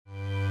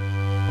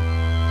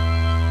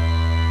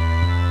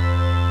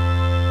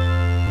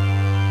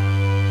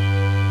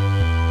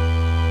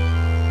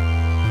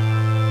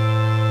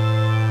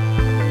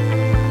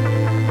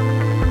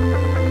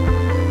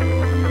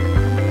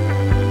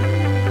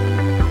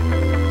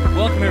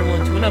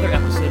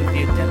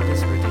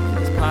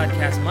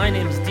Podcast. My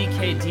name is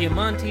DK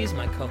Diamantes.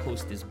 My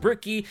co-host is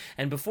Bricky.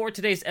 And before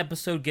today's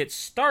episode gets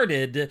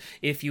started,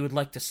 if you would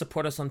like to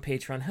support us on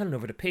Patreon, head on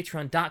over to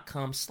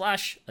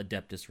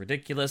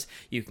patreon.com/AdeptusRidiculous.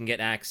 You can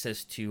get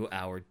access to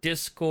our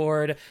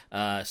Discord,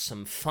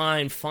 some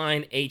fine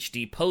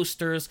HD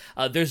posters.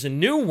 There's a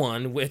new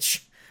one,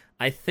 which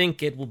I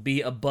think it will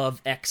be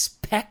above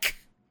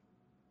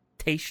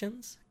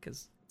expectations,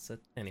 because it's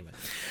anyway.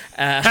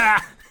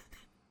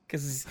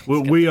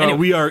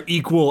 We are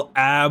equal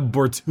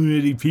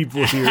opportunity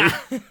people here.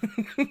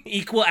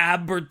 Equal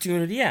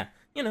opportunity, yeah.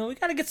 You know, we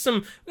gotta get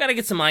some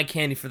eye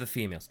candy for the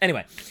females.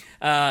 Anyway,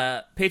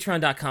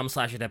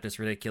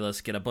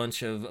 patreon.com/AdeptusRidiculous. Get a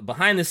bunch of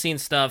behind the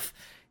scenes stuff.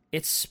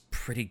 It's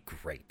pretty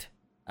great.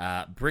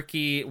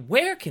 Bricky,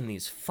 where can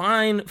these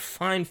fine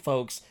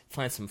folks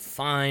find some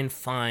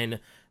fine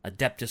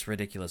Adeptus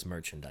Ridiculous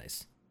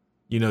merchandise?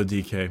 You know,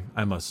 DK,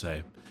 I must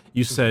say,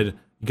 you said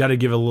you gotta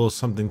give a little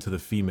something to the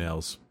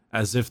females.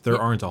 As if there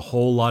aren't a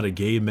whole lot of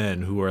gay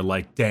men who are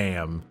like,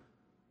 damn,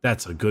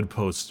 that's a good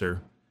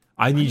poster.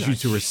 I need you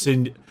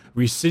to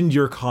rescind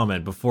your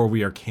comment before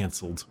we are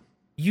canceled.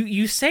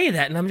 You say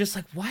that, and I'm just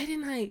like, why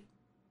didn't I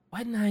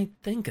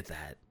think of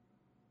that?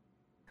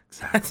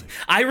 Exactly.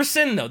 I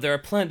rescind, though. There are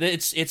plenty.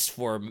 It's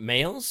for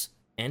males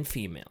and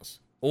females,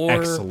 or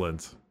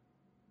excellent,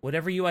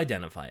 whatever you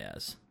identify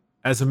as.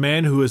 As a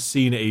man who has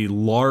seen a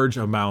large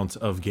amount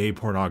of gay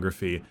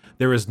pornography,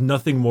 there is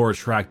nothing more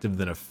attractive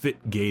than a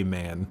fit gay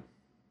man.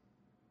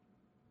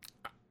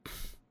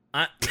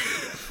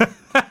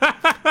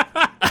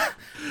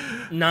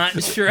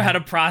 Not sure how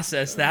to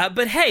process that,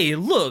 but hey,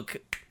 look,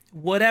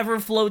 whatever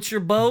floats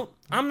your boat,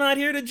 I'm not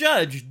here to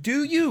judge.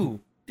 Do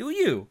you?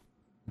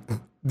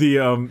 The,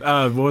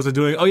 what was I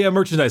doing? Oh yeah,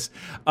 merchandise.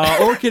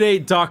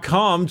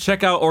 Orchid8.com.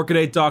 Check out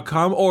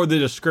Orchid8.com or the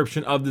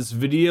description of this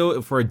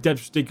video for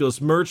Adeptus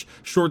Ridiculous merch,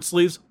 short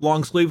sleeves,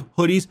 long sleeve,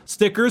 hoodies,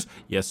 stickers.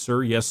 Yes,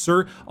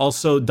 sir.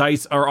 Also,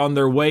 dice are on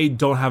their way.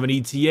 Don't have an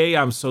ETA.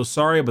 I'm so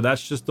sorry, but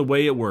that's just the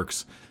way it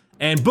works.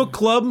 And book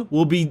club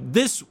will be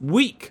this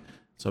week.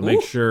 So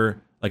make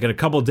sure, like in a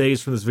couple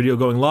days from this video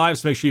going live,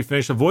 so make sure you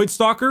finish the Void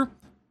Stalker.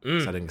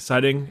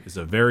 Exciting. It's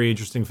a very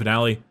interesting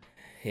finale.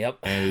 Yep,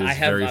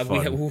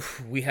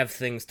 we have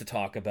things to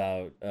talk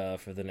about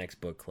for the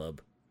next book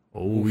club.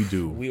 Oh, we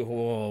do.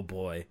 Oh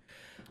boy,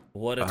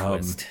 what a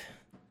twist!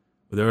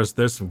 There's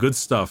some good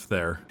stuff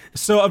there.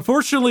 So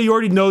unfortunately, you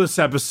already know this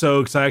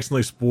episode because I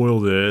accidentally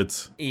spoiled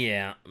it.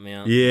 Yeah,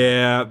 man.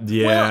 Yeah.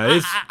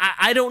 Well,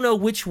 I don't know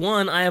which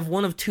one. I have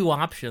one of two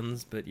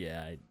options, but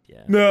yeah.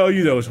 No,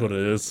 you know what it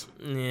is.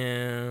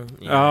 Yeah.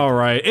 All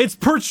right, it's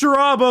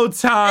Perturabo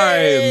time.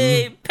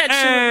 Hey,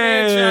 petulant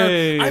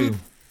man. I'm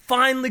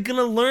finally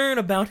gonna learn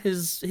about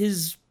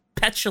his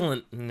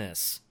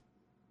petulantness.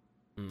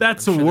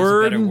 That's a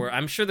word.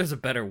 I'm sure there's a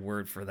better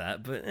word for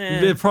that, but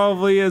it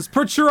probably is.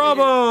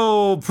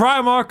 Perturabo,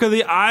 Primarch of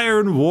the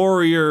Iron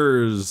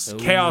Warriors,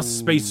 Chaos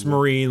Space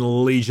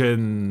Marine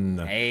Legion.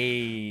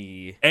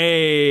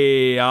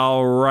 Hey,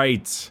 all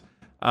right.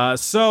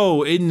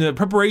 So in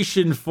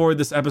preparation for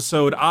this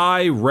episode,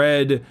 I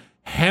read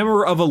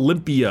Hammer of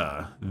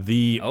Olympia,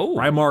 the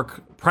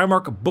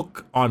Primarch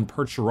book on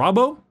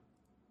Perturabo.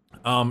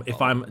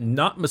 If I'm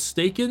not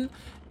mistaken,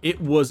 it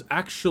was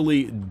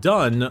actually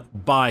done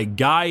by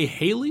Guy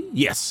Haley.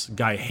 Yes,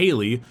 Guy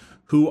Haley,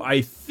 who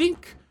I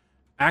think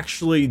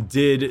actually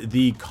did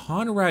the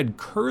Conrad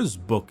Kurz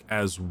book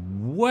as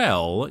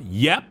well.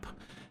 Yep,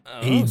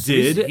 he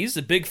did. He's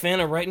a big fan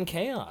of writing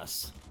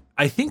chaos.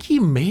 I think he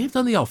may have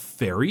done the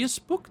Alfarius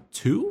book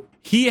too.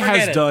 He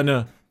has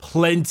done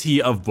plenty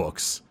of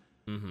books.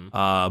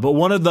 But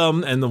one of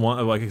them, and the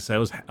one, like I said,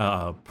 was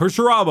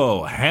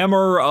Perturabo,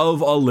 Hammer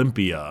of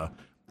Olympia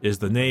is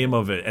the name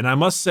of it. And I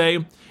must say,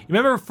 you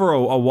remember for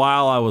a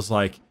while I was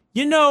like,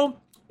 you know,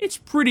 it's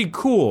pretty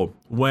cool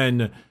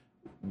when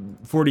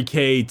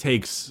 40K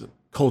takes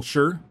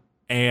culture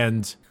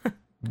and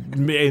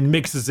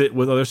mixes it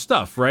with other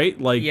stuff, right?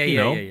 Like, you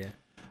know.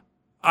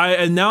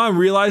 And now I'm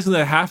realizing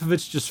that half of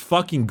it's just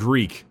fucking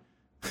Greek.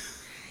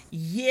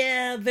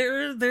 Yeah,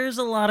 there's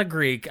a lot of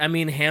Greek. I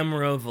mean,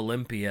 Hammer of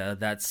Olympia,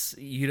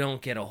 you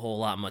don't get a whole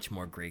lot much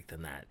more Greek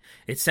than that.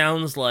 It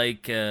sounds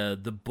like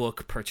the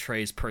book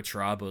portrays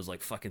Perturabo as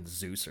like fucking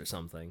Zeus or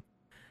something.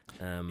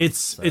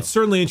 It's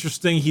certainly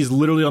interesting. He's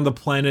literally on the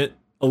planet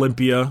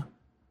Olympia,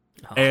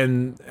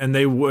 and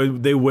they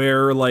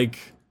wear like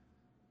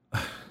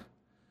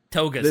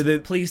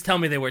togas. Please tell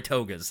me they wear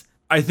togas.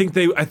 I think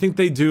they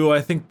do.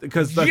 I think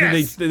because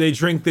I think they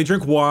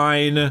drink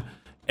wine.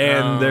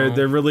 And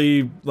they're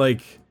really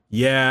like,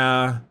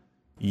 yeah,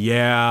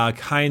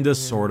 kinda,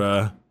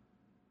 sorta.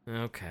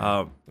 Okay.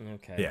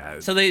 Yeah.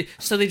 So they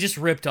just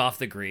ripped off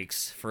the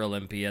Greeks for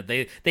Olympia.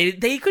 They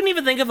couldn't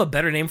even think of a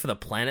better name for the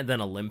planet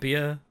than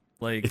Olympia.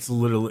 Like it's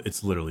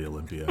literally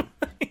Olympia.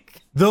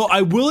 Though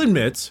I will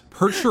admit,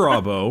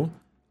 Perturabo,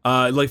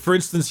 like for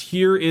instance,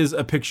 here is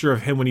a picture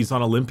of him when he's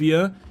on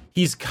Olympia.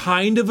 He's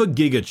kind of a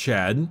Giga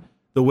Chad,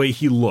 the way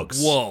he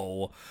looks.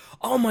 Whoa.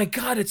 Oh my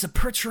god, it's a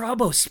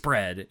Perturabo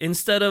spread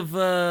instead of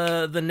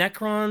the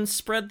Necron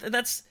spread.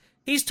 That's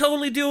He's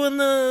totally doing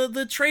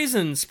the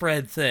Trazen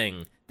spread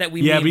thing that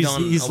we memed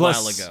on a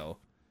while ago.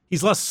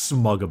 He's less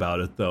smug about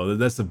it, though.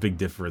 That's a big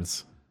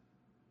difference.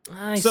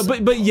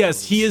 But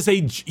yes, he is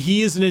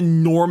an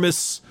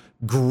enormous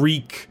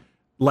Greek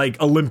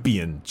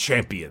Olympian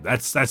champion.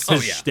 That's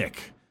his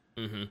shtick.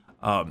 Mm-hmm.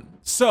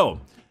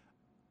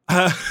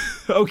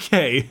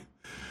 Okay.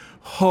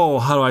 Oh,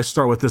 how do I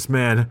start with this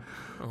man?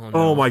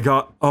 Oh my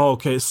god. Oh,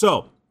 okay.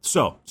 So.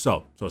 Okay.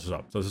 So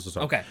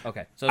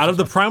Out of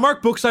the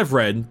Primarch books I've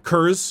read,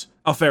 Kurz,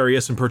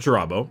 Alpharius, and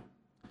Perturabo,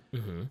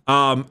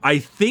 I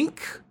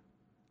think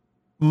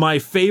my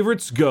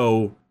favorites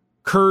go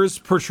Kurz,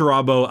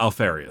 Perturabo,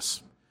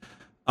 Alpharius.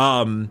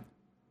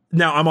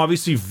 Now I'm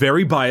obviously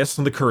very biased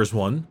on the Kurz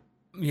one.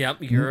 Yep,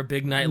 you're a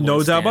big Night Lord.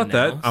 No doubt about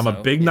that. I'm a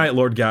big Night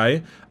Lord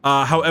guy.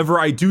 However,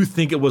 I do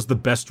think it was the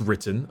best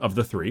written of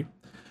the three.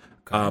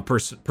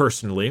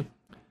 Personally.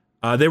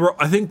 I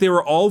think they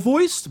were all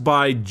voiced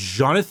by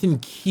Jonathan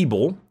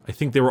Keeble. I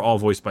think they were all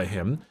voiced by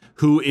him,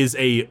 who is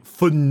a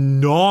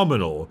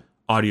phenomenal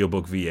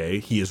audiobook VA.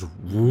 He is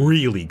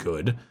really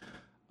good.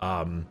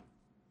 The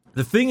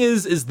thing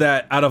is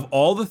that out of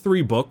all the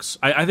three books,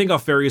 I think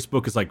Alpharius'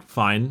 book is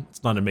fine.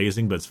 It's not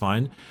amazing, but it's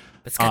fine.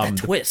 It's got a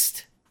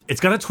twist.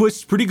 It's got a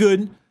twist, pretty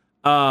good.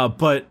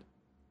 But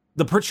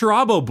the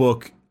Perturabo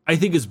book, I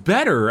think, is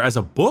better as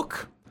a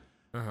book.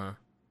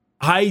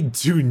 I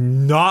do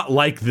not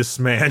like this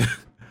man.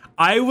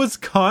 I was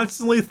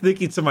constantly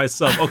thinking to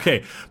myself,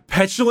 okay,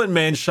 petulant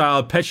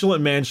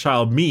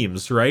man-child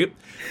memes, right?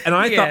 And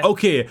I thought,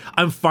 okay,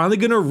 I'm finally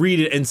gonna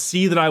read it and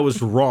see that I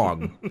was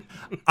wrong.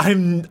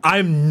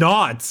 I'm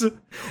not.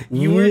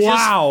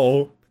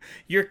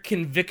 Your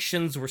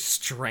convictions were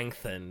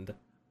strengthened.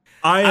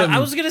 I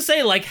was gonna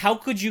say, how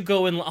could you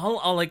go and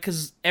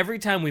because every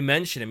time we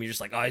mention him, you're just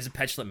like, oh, he's a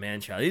petulant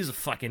man-child. He's a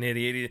fucking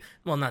idiot.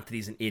 Well, not that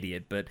he's an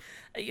idiot, but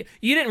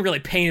you didn't really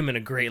paint him in a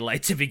great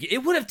light to begin.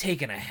 It would have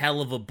taken a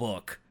hell of a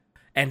book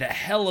and a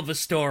hell of a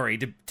story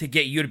to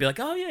get you to be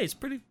like, oh yeah, he's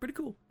pretty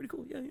cool,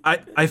 Yeah.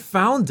 I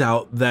found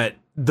out that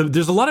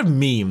there's a lot of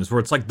memes where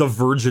it's the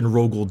Virgin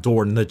Rogel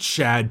Dorn, the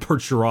Chad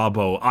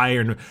Perturabo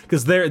Iron,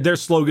 because their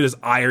slogan is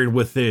Iron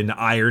Within,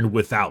 Iron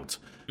Without.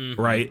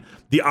 Right?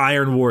 The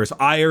Iron Wars,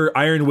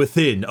 iron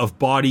within, of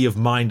body, of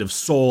mind, of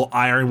soul,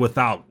 iron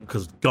without,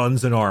 because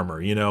guns and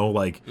armor,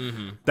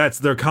 that's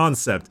their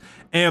concept.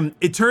 And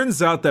it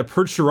turns out that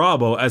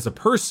Perturabo, as a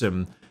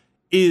person,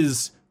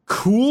 is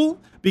cool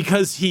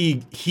because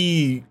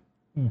he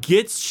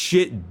gets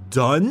shit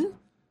done,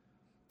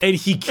 and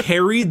he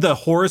carried the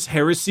Horus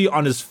Heresy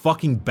on his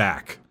fucking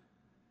back.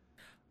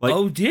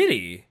 Oh, did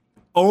he?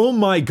 Oh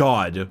my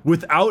god!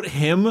 Without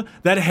him,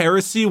 that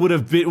heresy would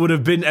have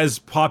been as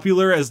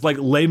popular as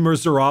Les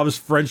Miserables'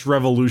 French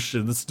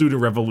Revolution, the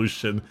Student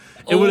Revolution.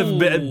 It would have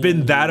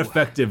been that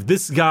effective.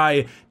 This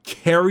guy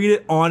carried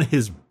it on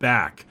his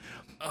back.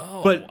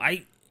 Oh, but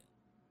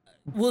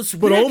it's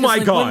weird, oh my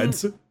god!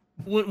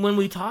 When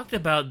we talked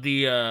about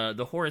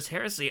the Horus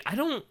Heresy, I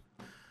don't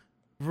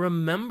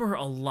remember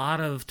a lot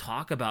of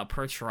talk about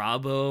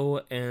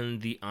Perturabo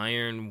and the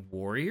Iron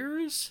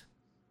Warriors.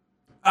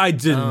 I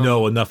didn't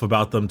know enough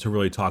about them to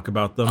really talk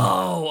about them.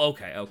 Oh,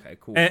 okay,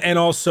 cool. And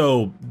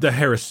also, the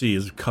heresy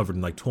is covered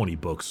in 20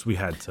 books. We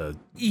had to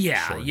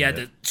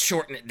to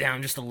shorten it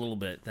down just a little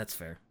bit. That's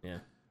fair. Yeah.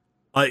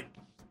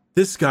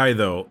 This guy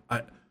though,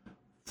 okay.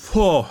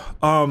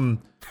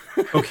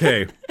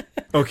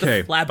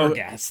 The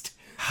flabbergast.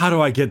 How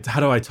do I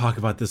talk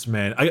about this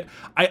man?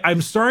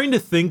 I'm starting to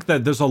think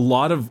that there's a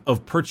lot of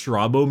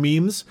Perturabo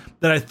memes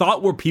that I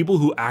thought were people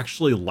who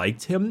actually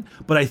liked him,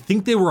 but I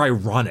think they were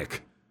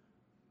ironic.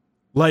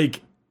 The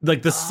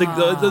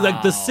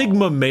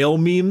Sigma male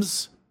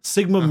memes.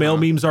 Male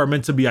memes are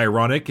meant to be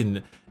ironic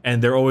and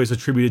they're always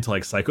attributed to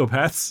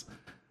psychopaths.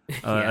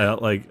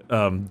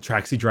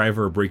 Taxi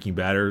Driver or Breaking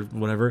Bad or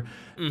whatever.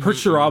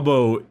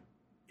 Perturabo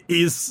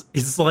is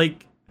he's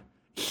like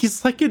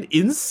an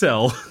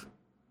incel.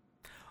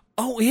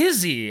 Oh,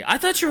 is he? I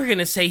thought you were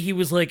gonna say he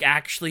was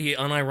actually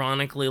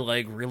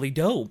unironically really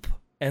dope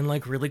and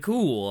really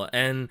cool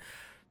and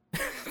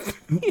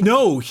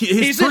no,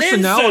 his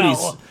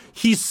personalities.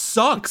 He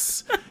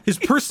sucks. His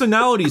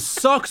personality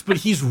sucks, but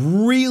he's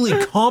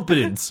really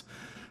competent.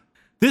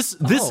 This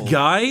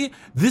guy,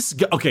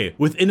 okay,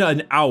 within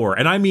an hour,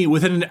 and I mean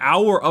within an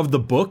hour of the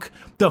book,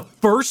 the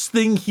first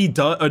thing he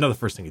does, not the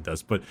first thing he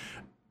does, but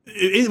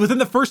within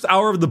the first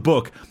hour of the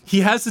book,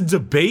 he has a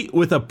debate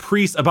with a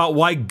priest about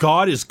why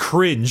God is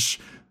cringe.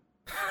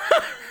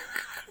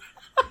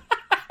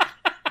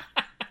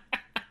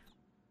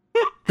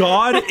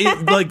 God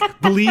is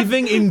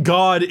believing in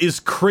God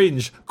is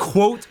cringe.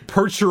 Quote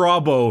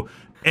Perturabo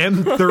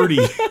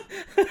M30.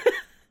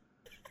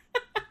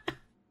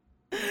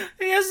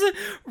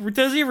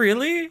 Does he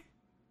really?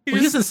 He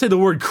doesn't say the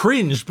word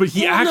cringe, but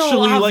he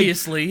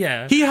obviously,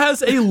 yeah. He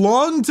has a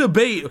long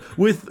debate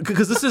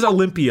because this is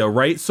Olympia,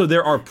 right? So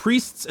there are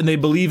priests and they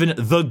believe in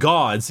the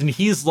gods, and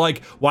he's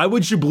like, why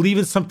would you believe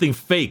in something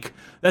fake?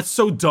 That's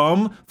so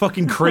dumb,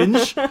 fucking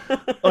cringe.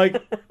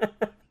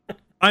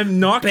 I'm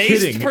not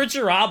Based kidding.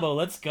 Perturabo,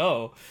 let's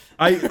go.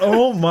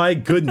 Oh my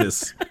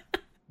goodness.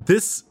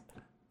 This.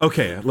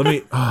 Okay, let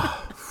me.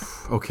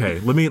 Okay,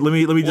 let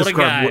me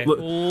describe.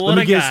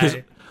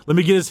 Let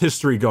me get his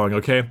history going.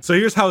 Okay, so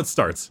here's how it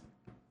starts.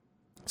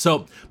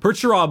 So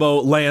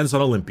Perturabo lands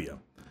on Olympia,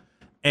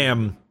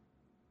 and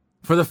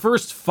for the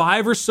first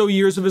 5 or so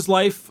years of his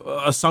life,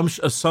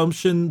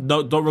 assumption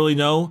don't really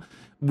know.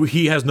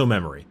 He has no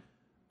memory.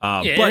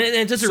 But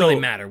it doesn't really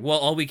matter. Well,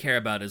 all we care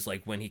about is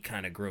like when he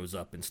kind of grows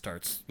up and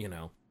starts,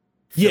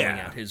 filling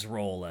out his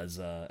role as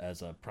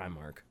a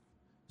Primarch.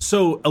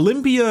 So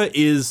Olympia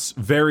is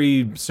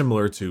very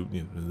similar to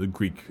the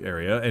Greek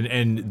area,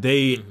 and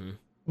they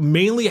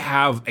mainly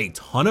have a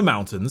ton of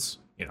mountains,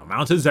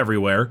 mountains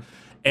everywhere,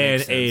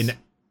 and an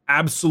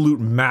absolute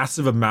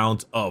massive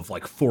amount of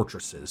like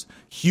fortresses,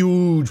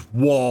 huge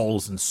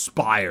walls and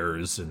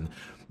spires, and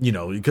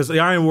because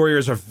the Iron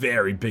Warriors are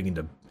very big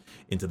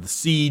into the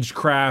siege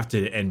craft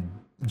and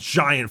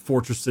giant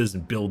fortresses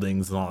and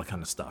buildings and all that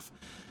kind of stuff.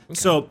 Okay.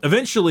 So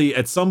eventually,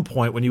 at some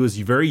point, when he was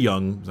very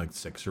young, like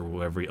 6 or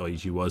whatever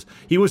age he was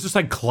just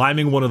like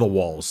climbing one of the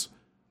walls.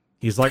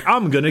 He's like,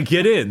 I'm gonna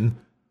get in.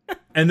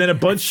 And then a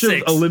bunch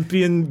of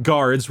Olympian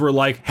guards were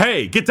like,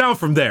 hey, get down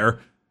from there.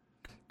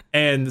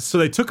 And so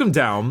they took him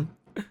down.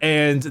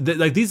 And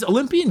these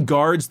Olympian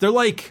guards, they're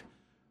like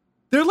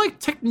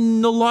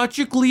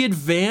technologically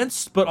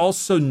advanced, but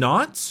also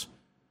not.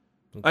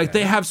 Okay. Like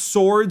they have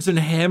swords and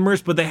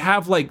hammers, but they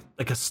have like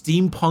a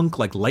steampunk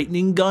like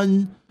lightning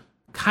gun,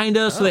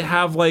 kinda. So they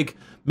have like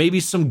maybe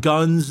some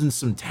guns and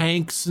some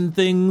tanks and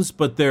things,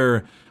 but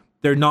they're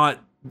not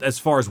as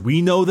far as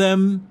we know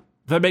them.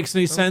 If that makes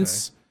any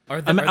sense.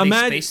 Are they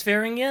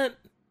spacefaring yet?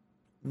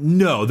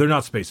 No, they're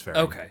not spacefaring.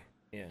 Okay.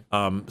 Yeah.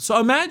 So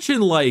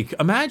imagine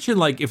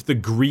if the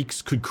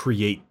Greeks could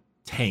create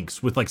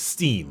tanks with like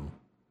steam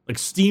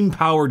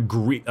powered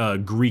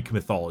Greek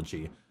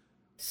mythology.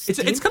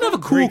 It's kind of a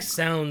cool. Greek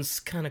sounds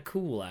kind of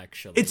cool,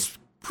 actually. It's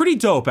pretty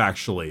dope,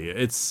 actually.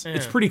 It's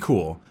pretty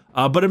cool.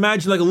 But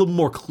imagine like a little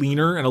more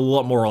cleaner and a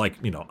lot more like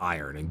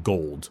iron and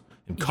gold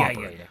and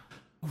copper. Yeah.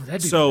 Oh,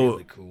 that'd be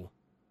really cool.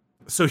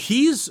 So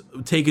he's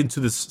taken to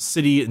this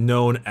city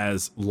known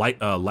as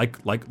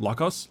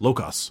Lokos.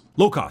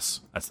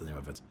 That's the name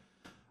of it.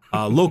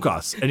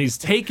 Lokos, and he's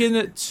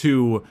taken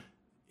to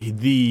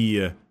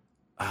the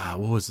what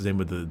was the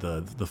name of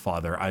the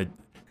father?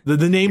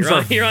 The names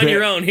you're on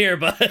your own here,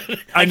 but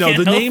I know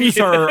the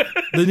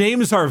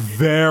names are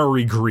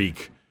very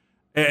Greek.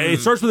 It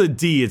starts with a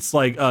D. It's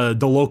like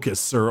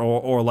Dolokos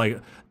or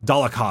like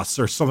Dalakos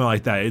or something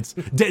like that. It's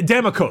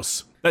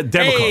Damokos.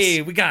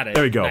 Hey, we got it.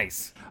 There we go.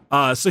 Nice.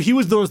 So he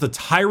was known as the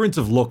Tyrant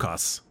of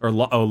Lokos or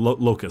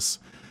Locus.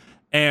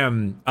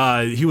 And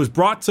he was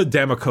brought to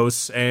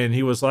Damokos, and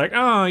he was like,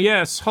 "Oh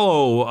yes,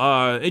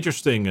 hello,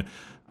 interesting.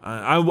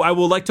 I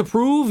would like to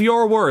prove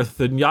your worth,"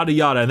 and yada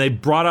yada. And they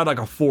brought out like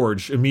a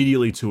forge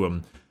immediately to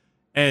him.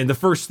 And the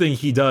first thing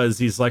he does,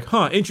 he's like,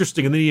 "Huh,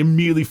 interesting." And then he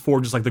immediately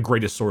forges like the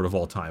greatest sword of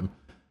all time.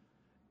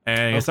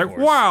 And it's like,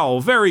 "Wow,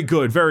 very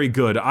good, very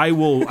good. I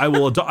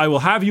will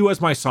have you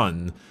as my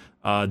son.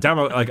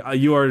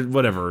 You are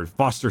whatever,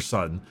 foster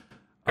son."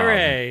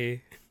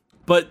 Hooray!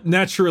 But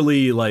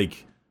naturally,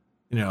 like.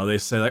 They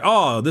say like,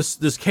 "Oh, this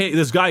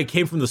guy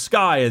came from the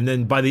sky," and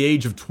then by the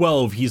age of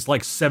 12, he's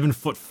like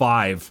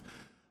 7'5".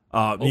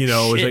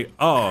 It's like,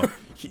 oh,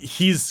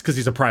 he's because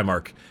he's a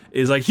Primarch.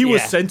 Is like he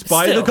was sent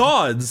by the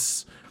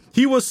gods.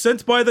 He was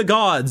sent by the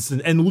gods,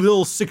 and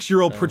little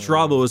 6-year-old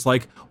Perturabo is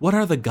like, "What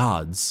are the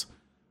gods?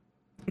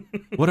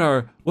 What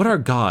are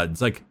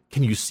gods? Like,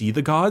 can you see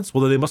the gods?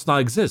 Well, then they must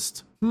not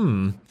exist.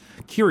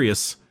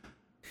 Curious."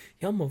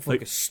 Y'all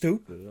motherfuckers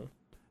stupid.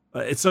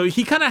 So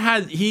he kind of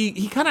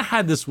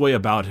had this way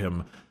about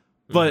him,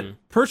 but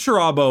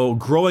Perturabo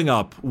growing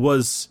up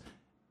was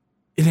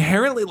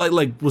inherently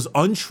was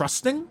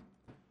untrusting,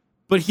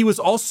 but he was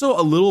also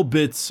a little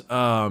bit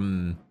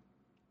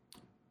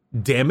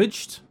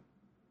damaged.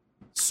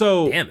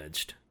 So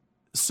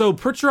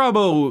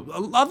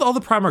Perturabo, all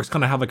the Primarchs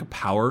kind of have like a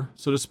power,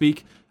 so to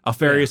speak.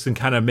 Alpharius can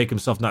kind of make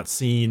himself not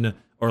seen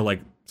or like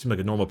seem like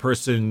a normal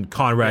person.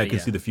 Conrad can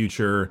see the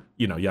future,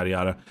 yada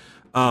yada.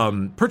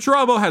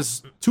 Perturabo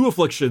has 2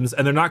 afflictions,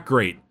 and they're not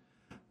great.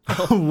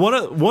 One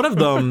of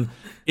them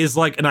is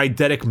like an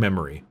eidetic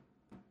memory.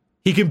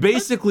 He can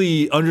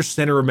basically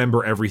understand and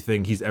remember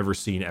everything he's ever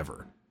seen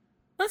ever.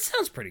 That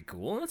sounds pretty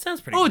cool. That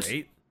sounds pretty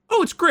great.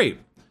 It's great.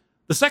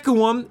 The second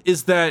one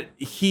is that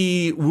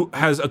he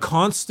has a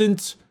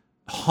constant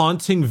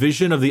haunting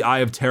vision of the Eye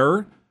of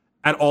Terror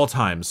at all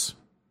times.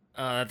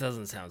 That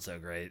doesn't sound so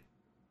great.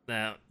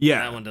 No,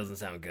 that one doesn't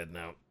sound good.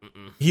 No,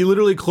 he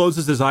literally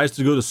closes his eyes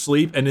to go to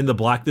sleep, and in the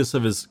blackness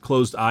of his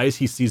closed eyes,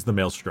 he sees the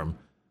Maelstrom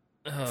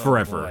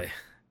forever.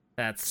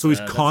 Boy. So he's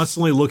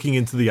constantly looking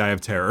into the Eye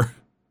of Terror.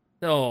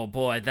 Oh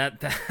boy,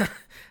 that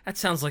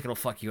sounds like it'll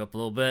fuck you up a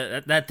little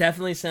bit. That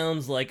definitely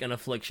sounds like an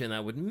affliction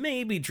that would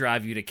maybe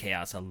drive you to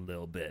chaos a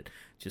little bit.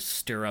 Just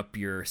stir up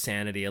your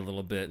sanity a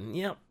little bit. And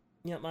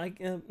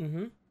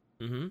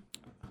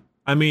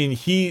I mean,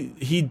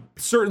 he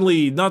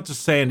certainly, not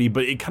just Sandy,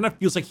 but it kind of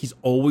feels like he's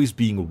always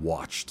being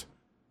watched.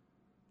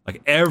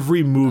 Like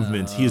every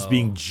movement, he is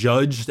being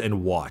judged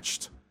and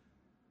watched.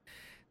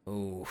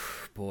 Oh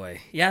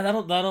boy, yeah,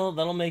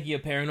 that'll make you a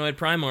paranoid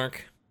Primarch.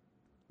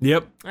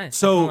 Yep.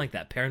 So like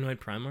that paranoid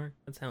Primarch.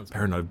 That sounds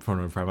paranoid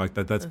Primarch.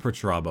 That's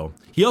Perturabo.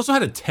 He also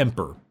had a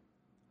temper.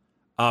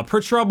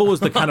 Perturabo was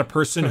the kind of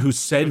person who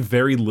said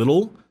very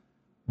little,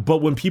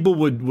 but when people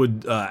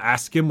would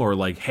ask him or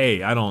like,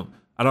 hey, I don't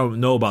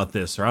know about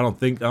this, or I don't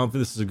think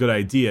this is a good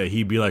idea,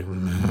 he'd be like,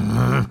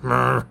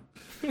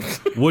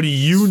 what do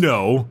you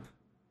know?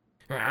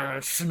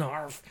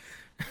 Snarf.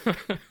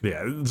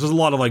 Yeah, there's a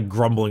lot of like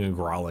grumbling and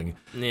growling.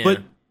 Yeah.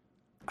 But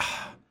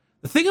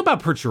the thing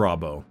about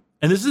Perturabo,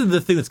 and this is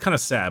the thing that's kind of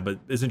sad, but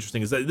is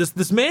interesting, is that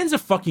this man's a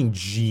fucking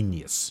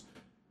genius.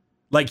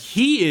 Like,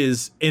 he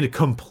is a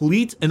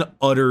complete and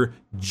utter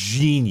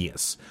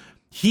genius.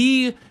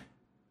 He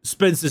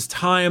spends his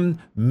time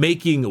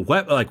making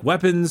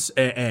weapons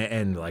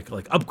and like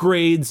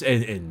upgrades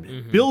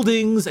and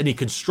buildings, and he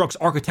constructs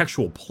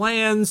architectural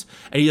plans,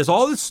 and he does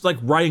all this like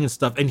writing and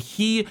stuff, and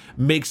he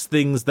makes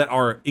things that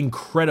are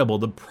incredible.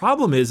 The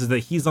problem is that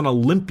he's on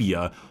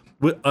Olympia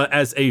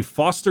as a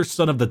foster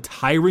son of the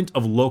tyrant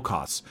of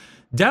Lokos.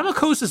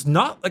 Damokos is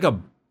not like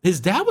his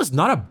dad was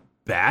not a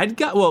bad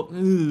guy. Well,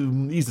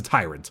 he's a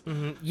tyrant.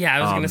 Mm-hmm. Yeah,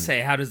 I was gonna say,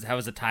 how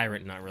is a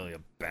tyrant not really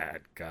a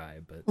bad guy?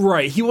 But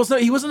right, he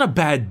wasn't a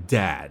bad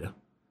dad,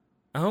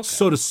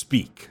 so to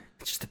speak.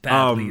 Just a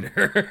bad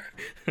leader.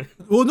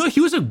 Well, no,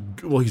 he's a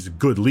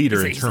good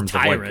leader in terms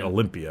of like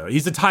Olympia.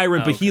 He's a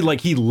tyrant, but he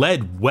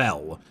led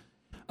well.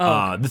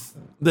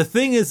 The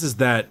thing is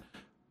that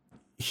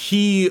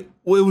it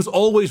was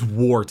always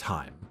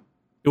wartime.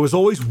 It was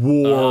always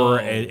war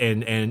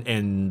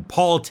and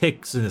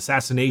politics and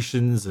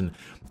assassinations, and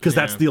because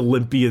that's the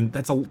Olympian.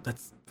 That's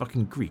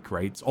fucking Greek,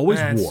 right? It's always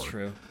war. That's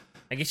true.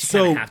 I guess you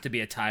kind of have to be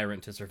a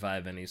tyrant to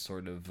survive any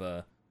sort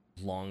of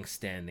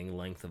long-standing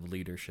length of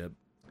leadership.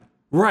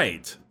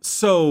 Right.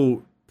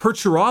 So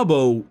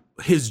Perturabo,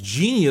 his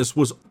genius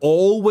was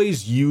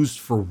always used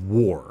for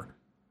war.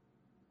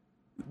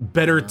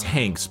 Better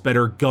tanks,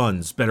 better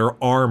guns, better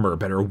armor,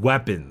 better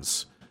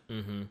weapons.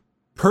 Mm-hmm.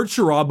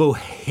 Perturabo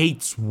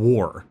hates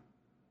war.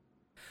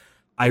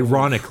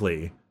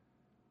 Ironically.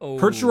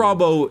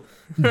 Perturabo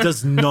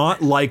does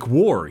not like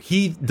war.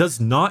 He does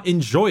not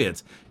enjoy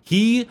it.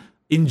 He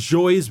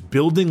enjoys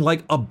building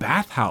like a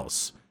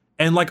bathhouse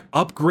and like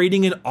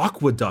upgrading an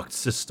aqueduct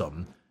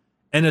system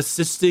and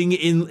assisting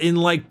in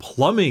like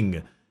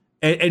plumbing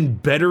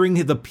and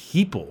bettering the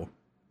people.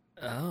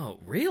 Oh,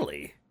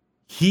 really?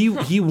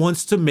 He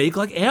wants to make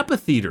like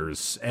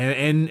amphitheaters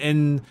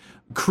and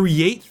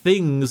create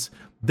things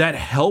that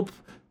help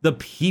the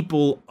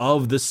people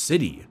of the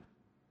city.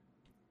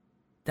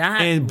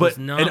 That was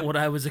not what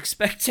I was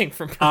expecting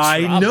from Perturabo.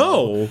 I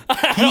know.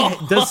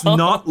 He does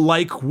not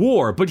like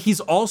war, but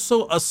he's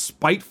also a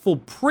spiteful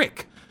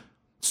prick.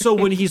 So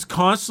when he's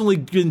constantly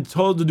being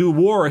told to do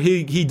war,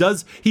 he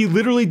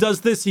literally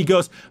does this. He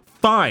goes,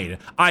 fine,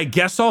 I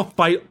guess I'll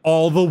fight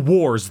all the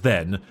wars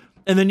then.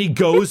 And then he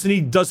goes and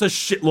he does a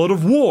shitload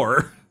of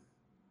war.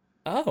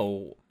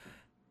 Oh.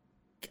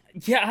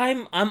 Yeah,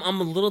 I'm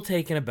a little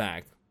taken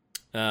aback.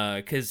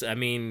 Cause I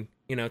mean,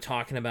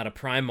 talking about a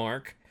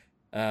Primarch,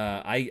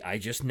 I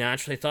just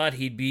naturally thought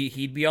he'd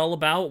be all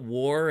about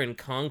war and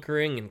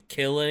conquering and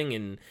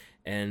killing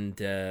and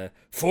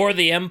for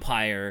the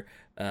Empire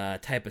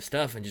type of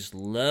stuff, and just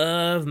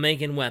love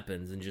making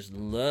weapons and just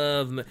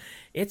love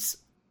that's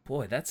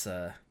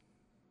a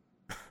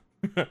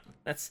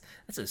that's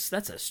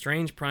a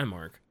strange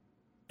Primarch.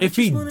 If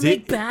he did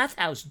make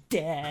bathhouse,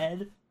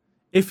 Dad.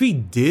 If he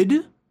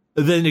did,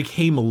 then it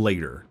came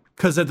later.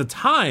 Because at the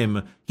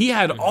time, he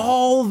had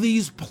all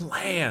these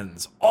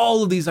plans,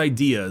 all of these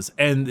ideas,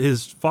 and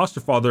his foster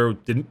father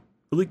didn't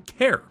really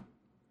care.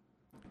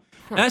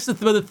 Huh. And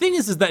but the thing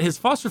is that his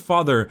foster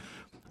father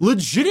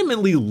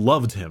legitimately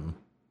loved him.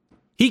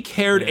 He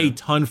cared a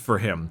ton for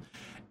him.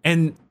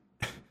 And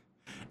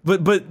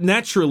but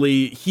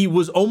naturally, he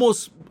was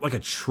almost like a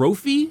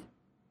trophy.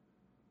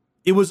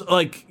 It was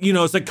like,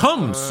 it's like,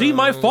 come, see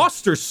my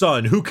foster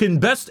son who can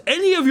best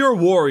any of your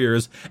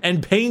warriors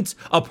and paint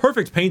a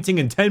perfect painting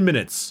in 10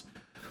 minutes.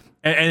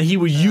 And he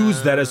would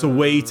use that as a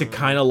way to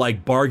kind of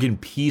like bargain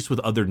peace with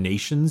other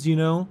nations,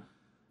 Yeah.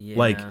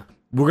 Like,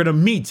 we're going to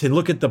meet and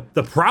look at the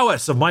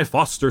prowess of my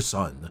foster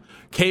son.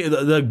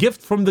 The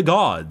gift from the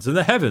gods and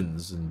the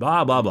heavens and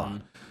blah, blah, blah.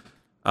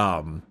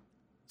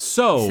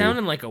 So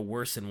sounding like a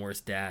worse and worse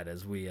dad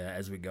as we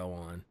go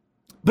on.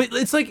 But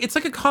it's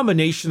like a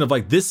combination of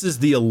like, this is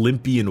the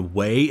Olympian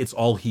way. It's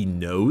all he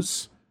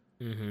knows.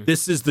 Mm-hmm.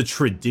 This is the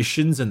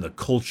traditions and the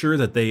culture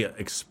that they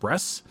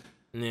express.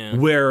 Yeah.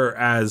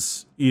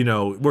 Whereas,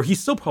 where he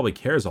still probably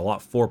cares a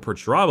lot for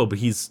Perturabo, but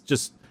he's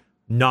just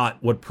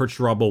not what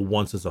Perturabo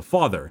wants as a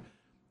father.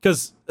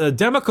 Because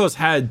Damokos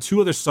had 2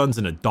 other sons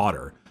and a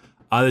daughter.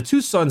 The 2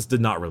 sons did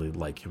not really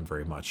like him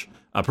very much.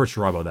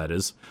 Perturabo, that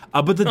is.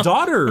 But the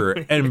daughter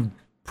and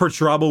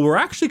Perturabo were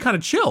actually kind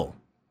of chill.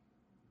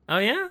 Oh,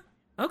 yeah?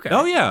 Okay.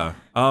 Oh yeah.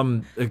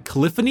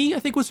 Calliophany, I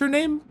think was her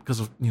name because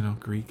of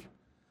Greek.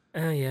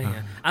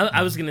 Yeah.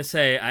 I was gonna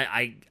say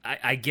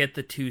I get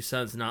the two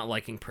sons not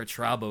liking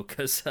Perturabo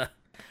because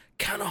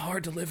kind of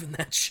hard to live in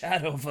that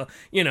shadow of a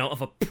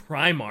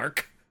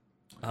Primarch.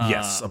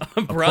 Yes, a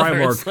brother.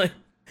 Primarch. It's like,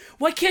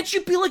 why can't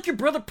you be like your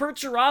brother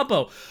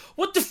Perturabo?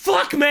 What the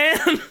fuck,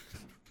 man?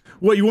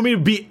 What, you want me to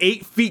be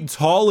 8 feet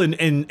tall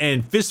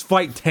and fist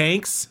fight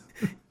tanks?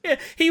 Yeah,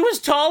 he was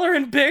taller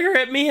and bigger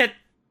at me at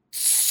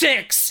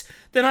 6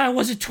 than I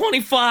was at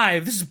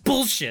 25. This is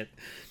bullshit.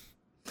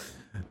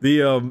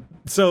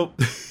 So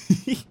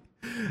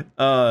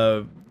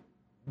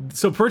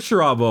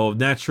Perturabo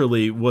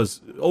naturally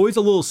was always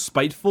a little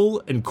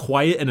spiteful and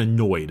quiet and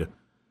annoyed,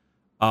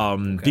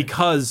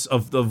 because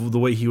of the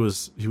way he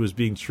was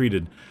being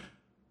treated.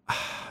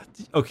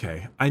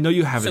 Okay, I know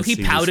you haven't. So he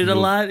seen pouted this a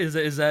lot. Is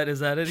that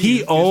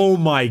it? Oh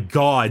my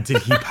god,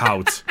 did he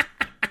pout?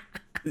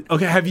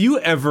 Okay, have you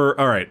ever?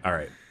 All right.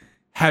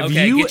 Have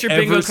you get your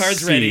bingo ever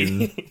cards seen?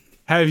 ready.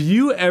 Have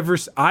you ever?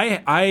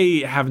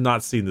 I have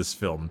not seen this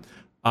film,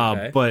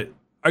 but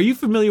are you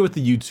familiar with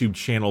the YouTube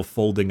channel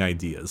Folding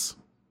Ideas?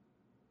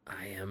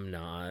 I am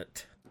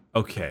not.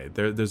 Okay,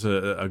 there's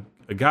a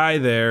guy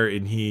there,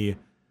 and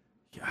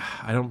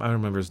I don't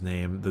remember his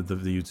name, the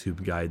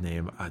YouTube guy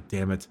name.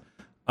 Damn it.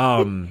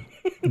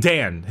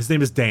 Dan. His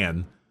name is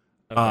Dan.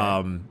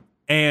 Okay.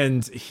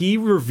 And he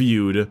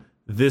reviewed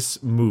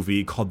this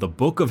movie called The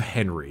Book of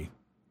Henry.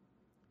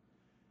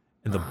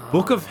 And The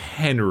Book of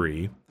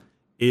Henry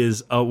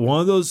is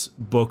one of those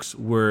books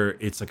where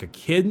it's like a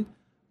kid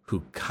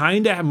who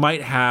kind of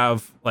might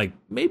have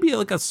maybe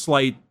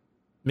slightly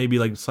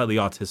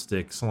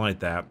autistic, something like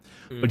that.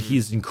 But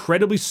he's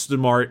incredibly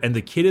smart, and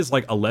the kid is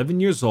 11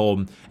 years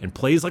old and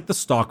plays the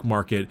stock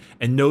market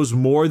and knows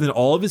more than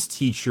all of his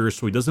teachers,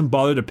 so he doesn't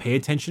bother to pay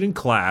attention in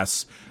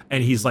class.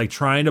 And he's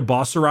trying to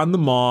boss around the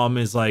mom,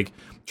 is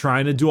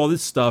trying to do all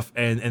this stuff,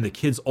 and the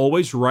kid's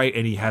always right,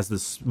 and he has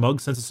this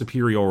smug sense of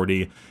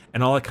superiority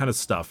and all that kind of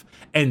stuff.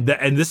 And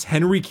this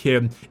Henry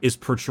kid is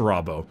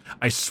Perturabo.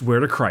 I swear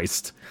to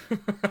Christ.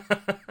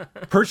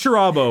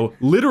 Perturabo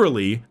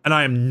literally, and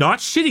I am not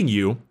shitting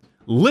you,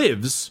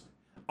 lives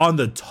on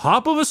the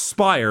top of a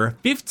spire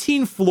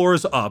 15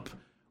 floors up,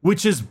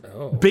 which is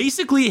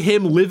basically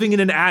him living in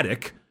an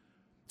attic,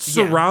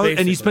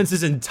 and he spends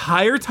his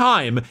entire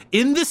time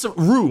in this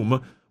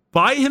room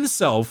by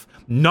himself,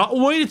 not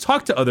wanting to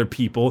talk to other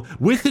people,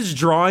 with his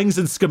drawings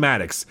and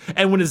schematics.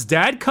 And when his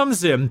dad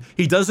comes in,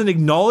 he doesn't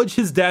acknowledge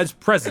his dad's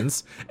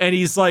presence, and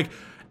he's like,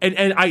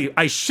 and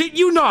I shit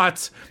you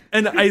not,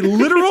 and a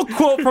literal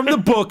quote from the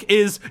book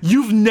is,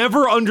 "You've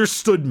never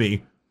understood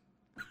me."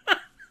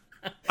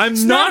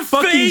 I'm not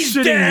fucking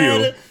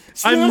shitting you.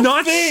 I'm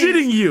not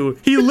shitting you.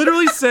 He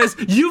literally says,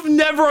 "You've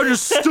never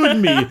understood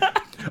me.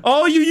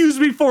 All you use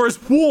me for is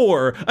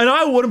war, and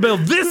I want to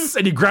build this,"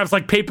 and he grabs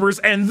papers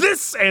and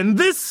this, and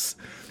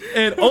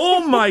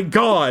oh my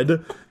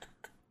god.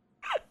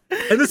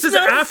 And this is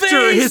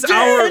after his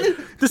hour.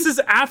 This is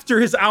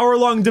after his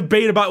hour-long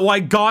debate about why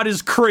God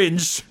is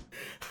cringe.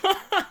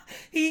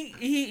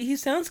 He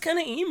sounds kind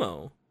of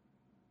emo.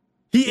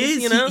 He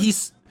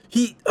is.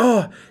 He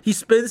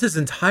spends his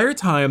entire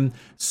time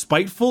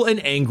spiteful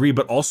and angry,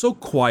 but also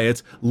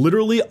quiet,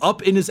 literally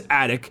up in his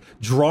attic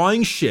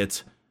drawing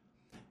shit,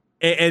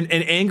 and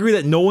angry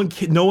that no one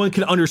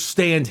can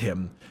understand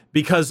him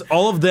because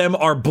all of them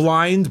are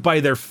blind by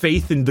their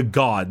faith in the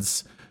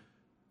gods.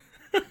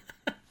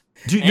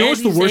 Do you know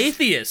what's the worst?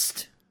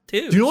 Atheist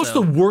too. Do you know what's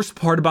the worst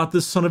part about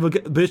this son of a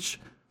bitch?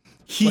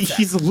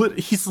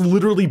 He's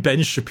literally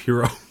Ben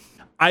Shapiro.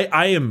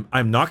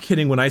 I'm not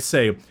kidding when I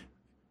say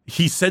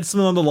he said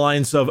something on the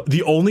lines of,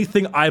 "The only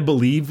thing I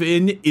believe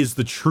in is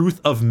the truth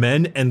of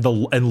men and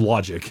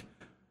logic."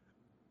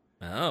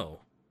 Oh.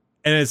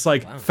 And it's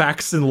wow.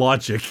 Facts and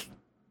logic.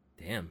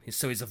 Damn.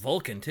 So he's a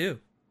Vulcan too.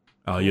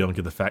 Oh, you don't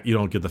get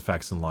the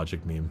facts and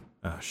logic meme.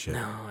 Oh shit.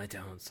 No, I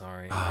don't.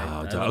 Sorry. Oh,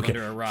 I live okay.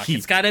 under a rock.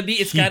 It's gotta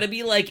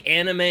be like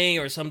anime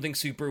or something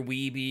super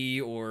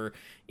weeby or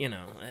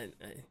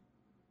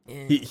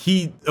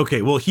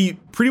Okay. Well, he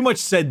pretty much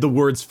said the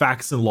words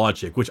 "facts and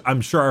logic," which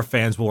I'm sure our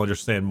fans will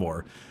understand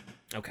more.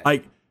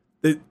 Okay.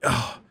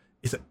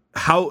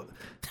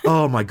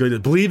 Oh my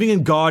goodness! Believing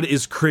in God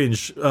is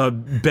cringe.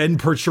 Ben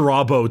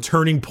Perturabo,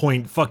 turning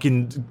point,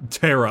 fucking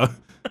Terra.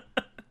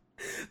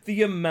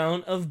 The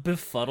amount of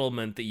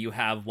befuddlement that you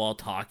have while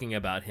talking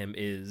about him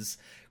is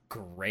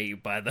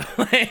great, by the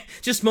way.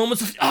 Just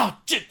moments of,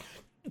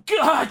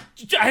 God,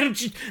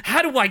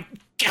 how do I,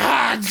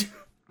 God.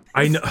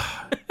 I know.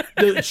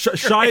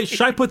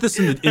 Shy put this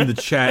in the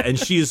chat, and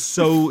she's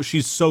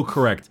so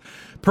correct.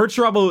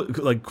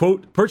 Perturabo,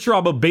 quote,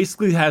 Perturabo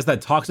basically has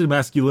that toxic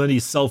masculinity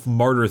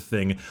self-martyr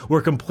thing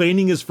where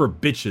complaining is for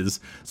bitches.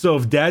 So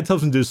if dad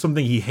tells him to do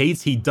something he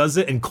hates, he does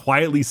it and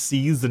quietly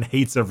sees and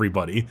hates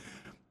everybody.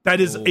 That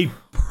is a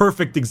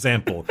perfect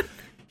example.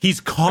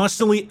 He's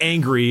constantly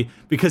angry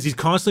because he's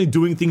constantly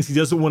doing things he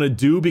doesn't want to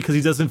do because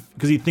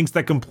he thinks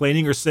that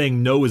complaining or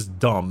saying no is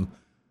dumb.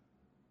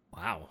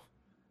 Wow.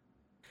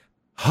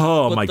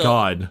 Oh my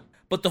god.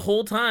 But the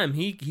whole time,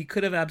 he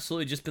could have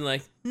absolutely just been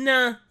like,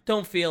 nah,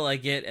 don't feel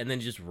like it, and then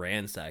just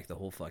ransacked the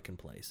whole fucking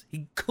place.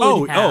 He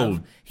could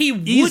have. He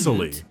easily.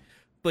 Wouldn't,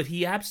 but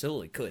he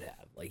absolutely could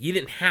have. Like, he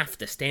didn't have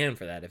to stand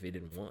for that if he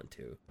didn't want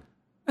to.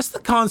 That's the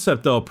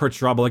concept, though,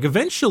 Perturabo. Like,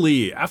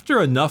 eventually,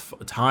 after enough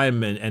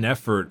time and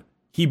effort,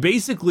 he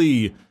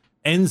basically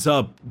ends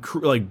up,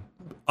 like,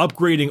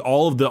 upgrading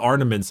all of the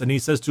armaments, and he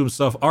says to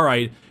himself, all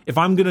right, if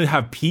I'm going to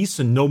have peace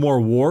and no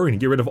more war and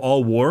get rid of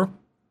all war,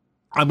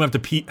 I'm going to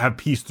have to have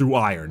peace through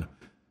iron.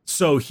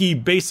 So he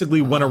basically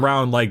went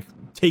around, like,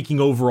 taking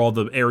over all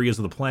the areas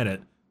of the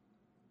planet.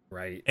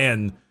 Right.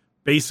 And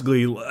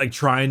basically, like,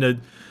 trying to,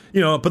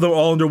 put them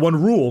all under one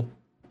rule,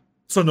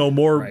 so no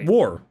more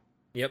war.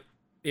 Yep.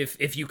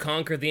 If you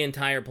conquer the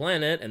entire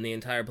planet, and the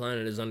entire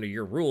planet is under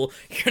your rule,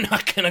 you're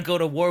not going to go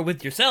to war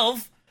with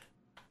yourself.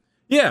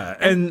 Yeah,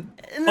 and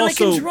then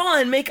also, I can draw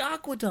and make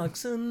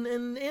aqueducts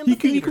and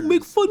he can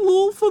make fun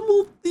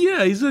little.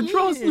 Yeah, he's gonna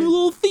draw some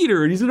little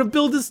theater, and he's gonna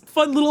build this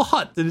fun little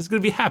hut, and he's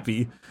gonna be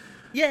happy.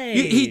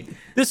 Yay!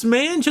 This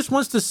man just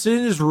wants to sit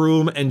in his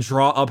room and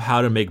draw up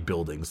how to make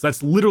buildings.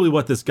 That's literally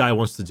what this guy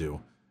wants to do.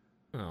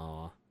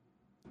 Aw,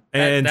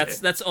 and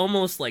that's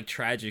almost like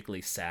tragically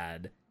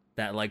sad.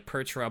 That like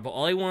Perturabo,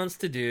 all he wants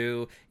to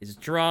do is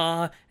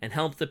draw and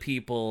help the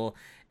people.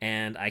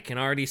 And I can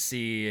already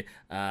see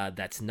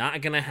that's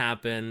not going to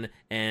happen.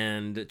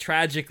 And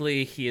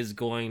tragically, he is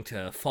going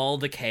to fall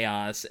to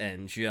chaos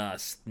and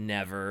just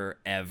never,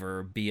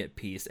 ever be at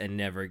peace and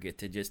never get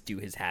to just do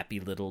his happy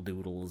little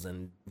doodles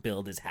and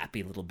build his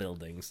happy little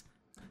buildings.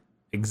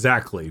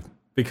 Exactly.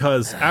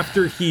 Because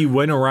after he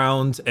went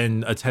around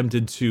and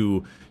attempted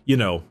to,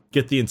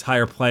 get the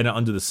entire planet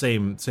under the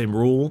same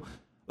rule,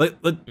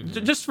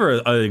 just for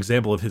an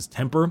example of his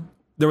temper,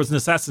 there was an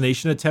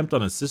assassination attempt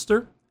on his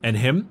sister and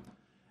him.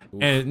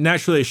 And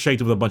naturally, they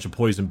shaked him with a bunch of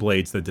poison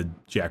blades that did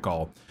jack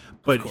all.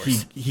 But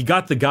he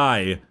got the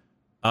guy,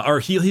 or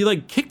he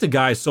like kicked a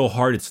guy so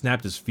hard it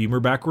snapped his femur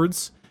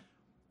backwards,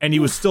 and he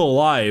was still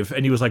alive,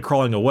 and he was like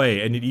crawling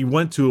away. And he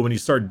went to him and he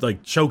started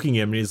like choking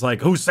him, and he's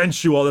like, "Who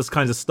sent you all this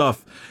kinds of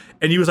stuff?"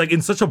 And he was like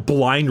in such a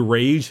blind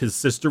rage. His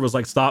sister was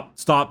like, "Stop,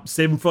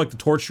 save him for like the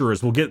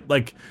torturers. We'll get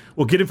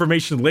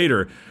information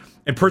later."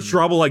 And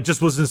Perturabo like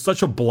just was in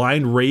such a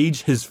blind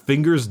rage. His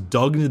fingers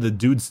dug into the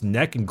dude's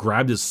neck and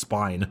grabbed his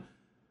spine.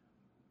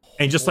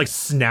 And just like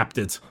snapped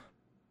it.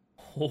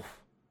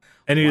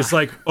 And he was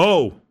like,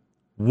 oh,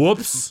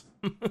 whoops.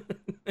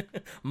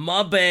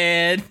 My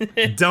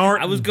bad.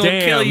 Darn, I was going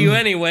to kill you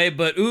anyway,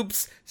 but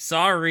oops,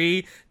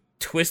 sorry.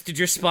 Twisted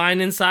your spine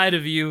inside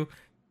of you.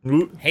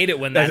 Hate it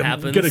when that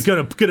happens.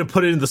 Gonna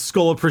put it in the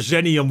skull of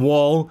Progenium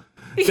wall.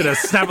 Gonna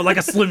snap it like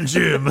a Slim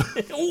Jim.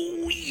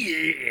 Oh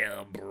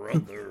yeah,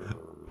 brother.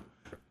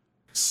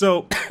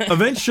 So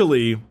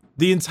eventually,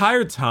 the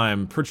entire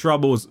time,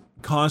 Perturabo was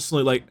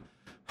constantly like,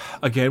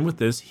 again with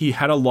this, he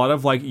had a lot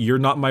of like, you're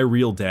not my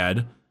real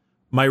dad.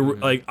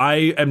 Like,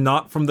 I am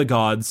not from the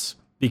gods,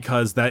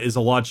 because that is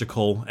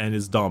illogical and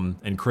is dumb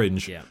and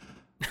cringe. Yeah.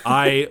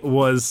 I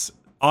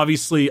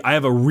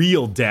have a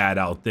real dad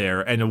out there,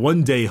 and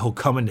one day he'll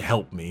come and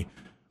help me.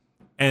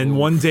 And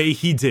one day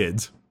he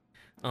did.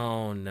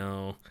 Oh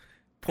no.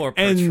 Poor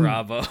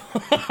Perturabo.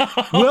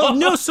 Well,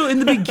 no, so in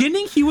the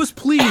beginning he was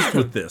pleased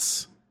with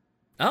this.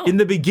 Oh. In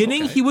the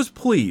beginning he was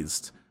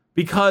pleased,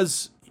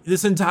 because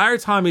this entire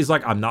time he's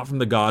like, I'm not from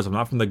the gods, I'm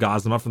not from the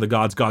gods, I'm not from the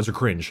gods, gods are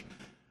cringe.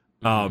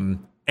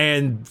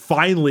 And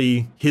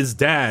finally his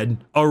dad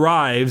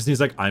arrives and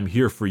he's like, I'm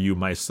here for you,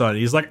 my son. And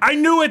he's like, I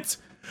knew it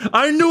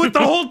the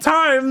whole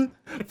time.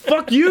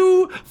 Fuck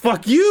you,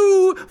 fuck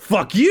you,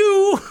 fuck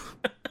you.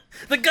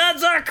 The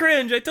gods are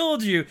cringe, I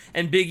told you.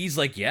 And Biggie's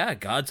like, yeah,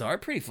 gods are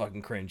pretty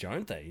fucking cringe,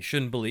 aren't they? You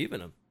shouldn't believe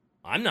in them.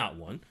 I'm not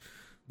one.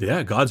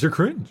 Yeah, gods are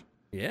cringe.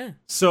 Yeah.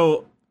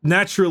 So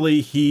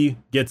naturally, he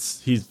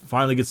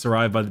finally gets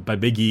survived by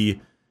Big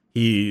E.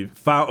 He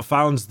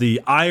founds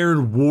the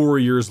Iron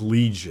Warriors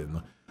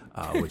Legion,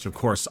 which, of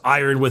course,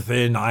 iron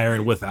within,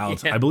 iron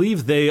without. Yeah. I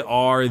believe they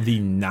are the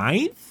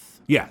 9th?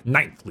 Yeah,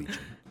 9th Legion.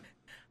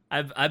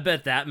 I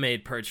bet that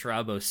made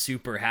Perturabo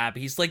super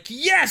happy. He's like,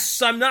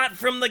 yes, I'm not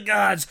from the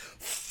gods.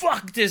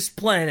 Fuck this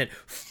planet.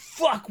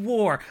 Fuck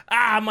war.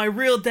 My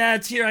real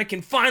dad's here. I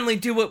can finally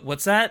do it.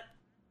 What's that?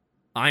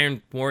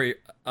 Iron Warrior.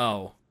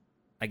 Oh.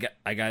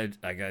 I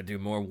gotta do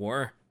more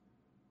war.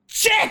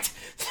 Shit!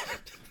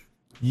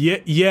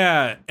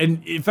 Yeah,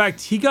 and in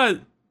fact, he got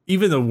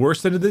even the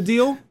worst end of the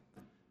deal.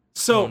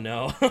 So, oh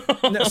no.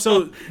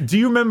 So, do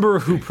you remember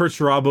who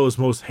Perturabo's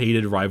most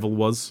hated rival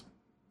was?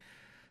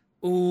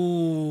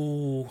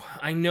 Ooh,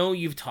 I know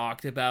you've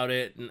talked about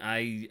it, and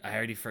I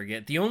already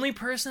forget. The only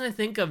person I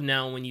think of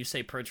now when you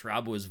say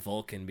Perturabo is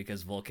Vulcan,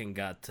 because Vulcan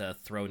got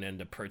thrown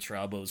into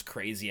Perturabo's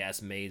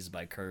crazy-ass maze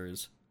by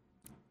Kurz.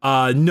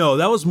 No,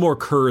 that was more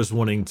Kurz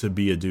wanting to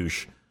be a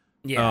douche.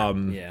 Yeah,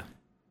 yeah.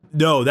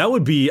 No, that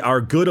would be our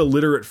good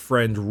illiterate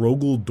friend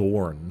Rogel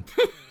Dorn.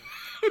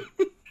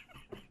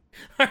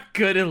 Our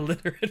good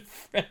illiterate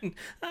friend.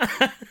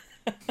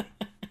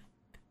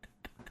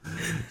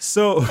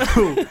 So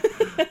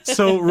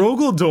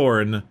Rogel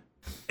Dorn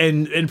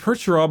and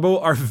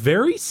Perturabo are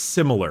very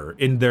similar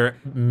in their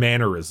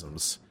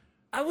mannerisms.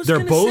 I was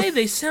going to say,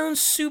 they sound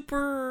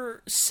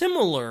super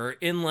similar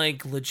in,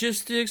 like,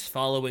 logistics,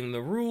 following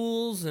the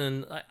rules,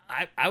 and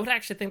I would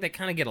actually think they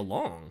kind of get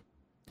along.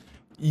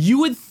 You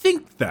would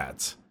think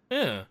that.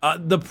 Yeah.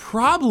 The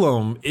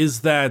problem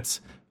is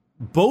that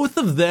both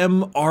of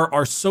them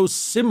are so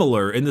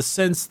similar in the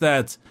sense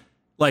that,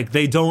 like,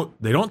 they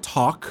don't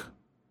talk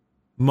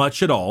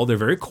much at all. They're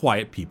very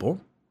quiet people.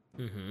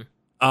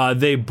 Mm-hmm.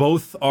 They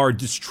both are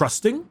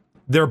distrusting.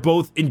 They're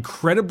both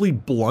incredibly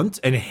blunt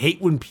and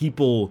hate when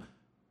people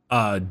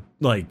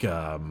fight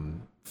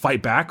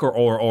back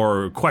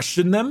or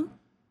question them.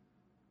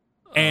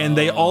 And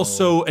they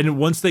also, and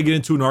once they get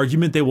into an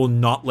argument, they will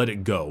not let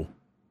it go.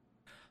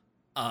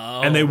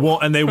 Oh. And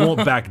they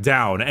won't back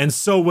down. And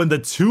so when the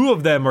two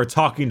of them are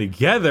talking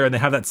together and they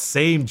have that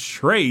same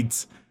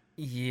trait,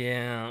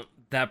 yeah,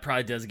 that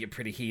probably does get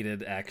pretty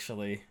heated,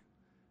 actually.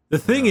 The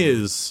thing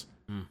is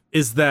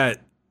that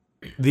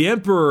the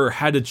Emperor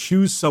had to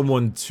choose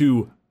someone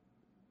to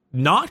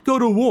not go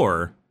to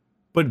war,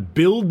 but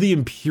build the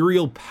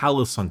Imperial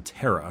Palace on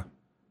Terra.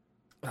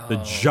 The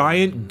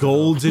giant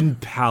golden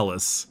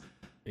palace.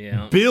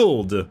 Yeah.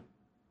 Build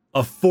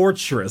a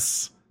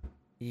fortress.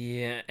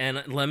 Yeah,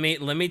 and let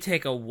me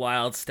take a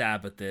wild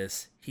stab at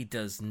this. He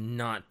does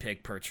not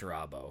pick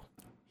Perturabo.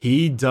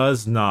 He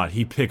does not.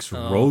 He picks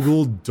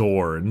Rogel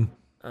Dorn.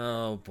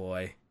 Oh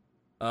boy.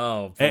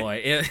 Oh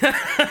boy.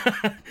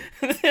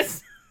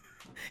 He's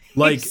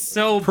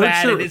so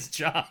bad at his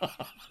job.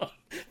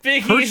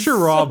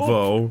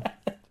 Perturabo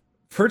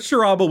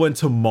went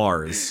to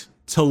Mars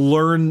to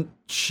learn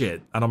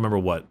shit. I don't remember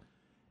what.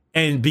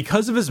 And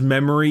because of his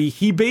memory,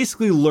 he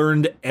basically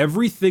learned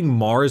everything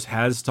Mars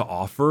has to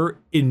offer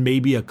in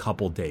maybe a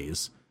couple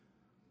days.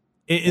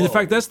 In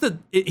fact,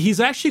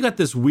 he's actually got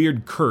this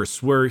weird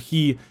curse where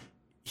he's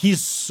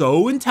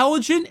so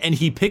intelligent and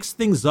he picks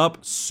things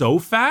up so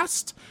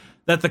fast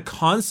that the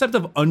concept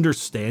of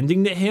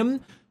understanding to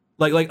him,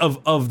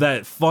 of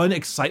that fun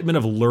excitement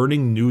of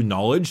learning new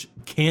knowledge,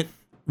 can't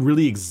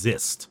really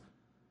exist.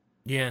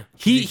 Yeah.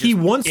 He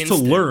wants to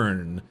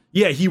learn.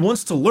 Yeah, he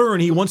wants to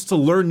learn. He wants to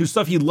learn new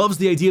stuff. He loves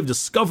the idea of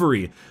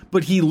discovery,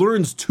 but he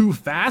learns too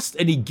fast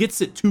and he gets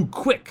it too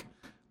quick.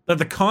 That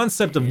the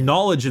concept of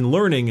knowledge and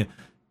learning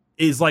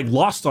is like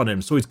lost on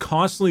him. So he's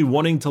constantly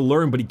wanting to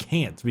learn, but he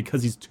can't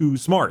because he's too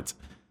smart.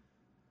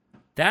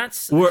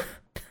 That's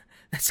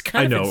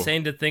kind of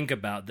insane to think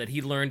about, that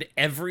he learned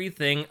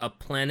everything a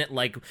planet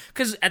like,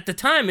 because at the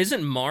time,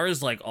 isn't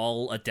Mars like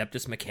all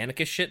Adeptus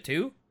Mechanicus shit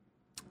too?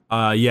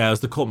 Yeah,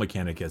 it's the Cult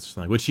Mechanicus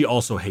thing, which he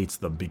also hates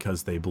them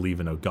because they believe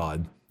in a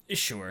god.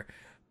 Sure.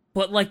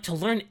 But, like, to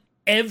learn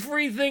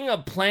everything a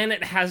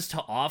planet has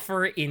to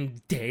offer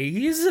in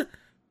days?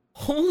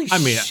 Holy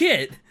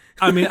shit.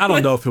 I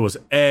don't know if it was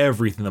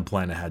everything the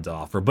planet had to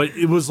offer, but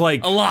it was,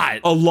 like... A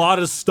lot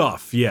of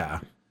stuff, yeah.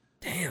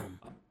 Damn.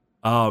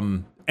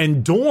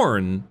 And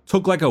Dorn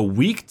took, like, a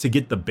week to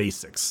get the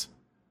basics.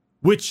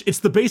 Which, it's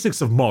the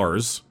basics of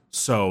Mars,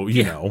 so,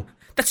 you know...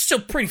 That's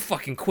still pretty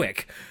fucking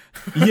quick.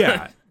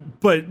 Yeah,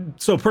 but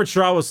so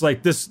Perturabo was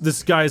like,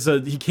 this guy's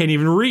he can't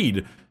even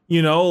read,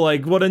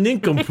 like what a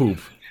nincompoop.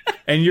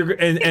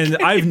 And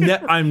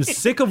I'm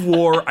sick of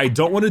war. I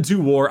don't want to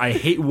do war. I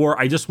hate war.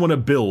 I just want to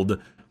build.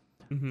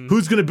 Mm-hmm.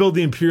 Who's gonna build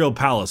the Imperial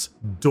Palace?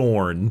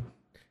 Dorn.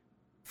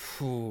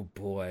 Oh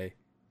boy.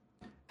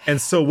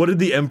 And so what did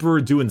the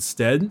Emperor do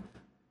instead?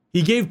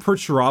 He gave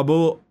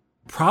Perturabo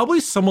probably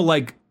some of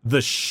like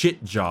the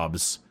shit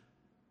jobs.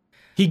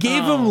 He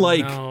gave him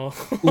like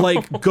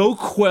go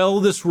quell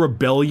this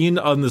rebellion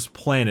on this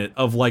planet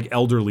of like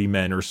elderly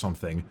men or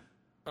something.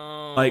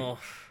 Like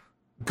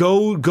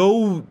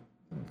go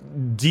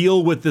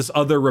deal with this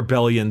other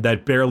rebellion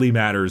that barely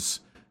matters.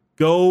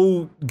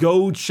 Go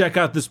check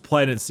out this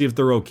planet, see if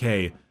they're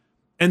okay.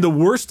 And the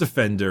worst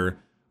offender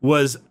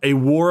was a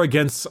war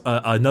against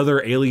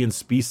another alien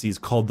species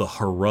called the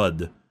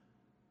Harud.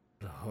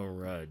 The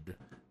Harud.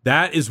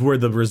 That is where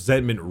the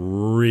resentment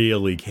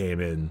really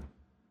came in.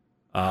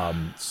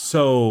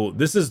 So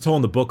this is told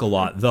in the book a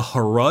lot. The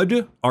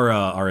Harud are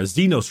a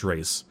Xenos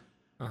race,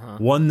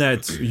 one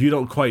that you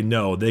don't quite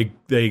know.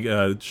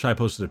 Shai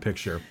posted a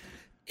picture.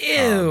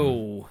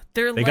 Ew,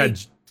 they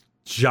got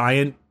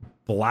giant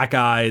black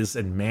eyes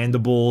and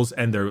mandibles,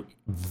 and they're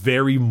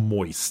very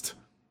moist.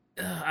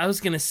 I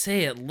was gonna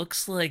say it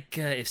looks like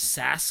if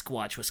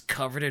Sasquatch was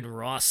covered in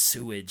raw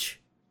sewage.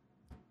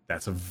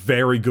 That's a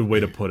very good way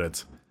to put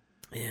it.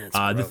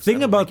 Yeah, the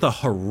thing about the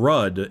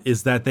Harud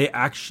is that they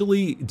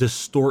actually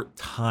distort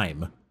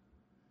time.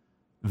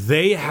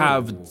 They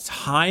have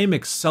time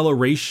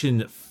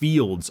acceleration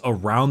fields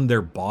around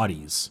their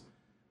bodies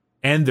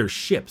and their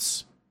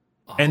ships.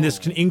 And this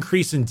can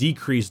increase and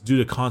decrease due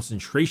to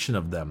concentration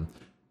of them.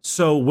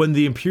 So when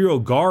the Imperial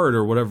Guard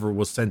or whatever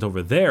was sent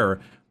over there,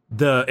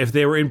 if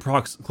they were in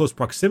close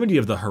proximity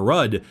of the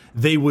Harud,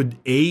 they would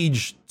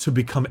age to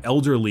become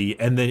elderly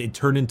and then it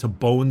turn into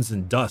bones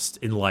and dust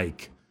in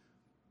like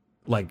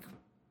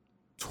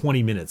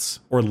 20 minutes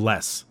or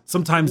less,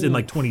 sometimes in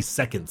like 20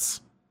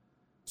 seconds.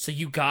 So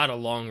you gotta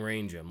long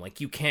range them. Like,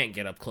 you can't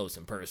get up close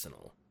and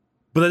personal.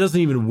 But that doesn't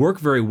even work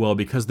very well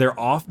because they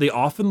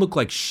often look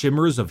like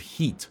shimmers of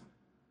heat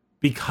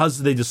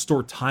because they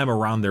distort time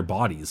around their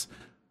bodies.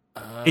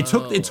 Oh. It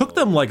took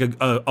them like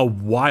a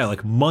while,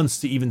 like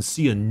months, to even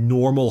see a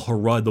normal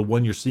Harad, the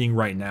one you're seeing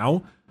right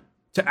now,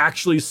 to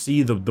actually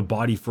see the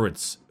body for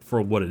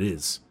what it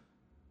is.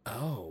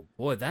 Oh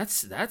boy, that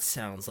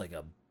sounds like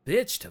a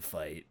bitch to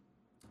fight.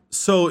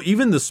 So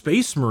even the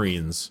Space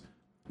Marines,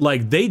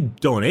 like, they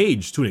don't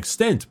age to an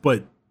extent,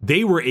 but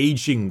they were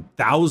aging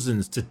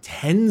thousands to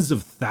tens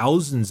of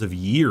thousands of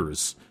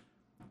years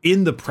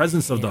in the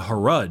presence of the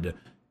Harad.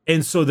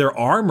 And so their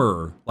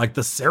armor, like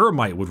the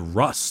ceramite, would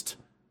rust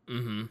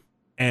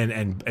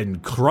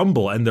and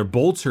crumble, and their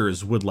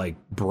bolters would like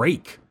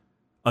break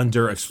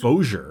under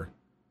exposure.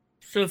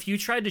 So if you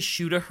tried to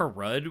shoot a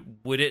Harad,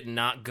 would it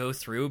not go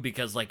through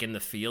because, like, in the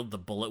field, the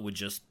bullet would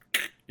just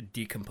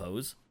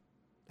decompose?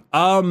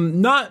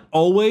 Not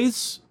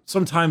always.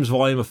 Sometimes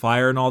volume of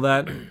fire and all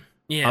that.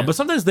 Yeah. But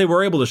sometimes they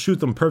were able to shoot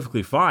them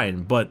perfectly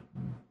fine, but,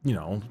 you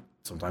know,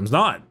 sometimes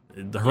not.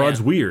 The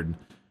Harad's weird.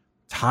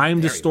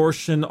 Time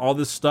distortion, all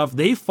this stuff.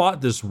 They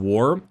fought this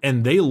war,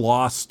 and they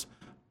lost,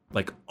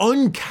 like,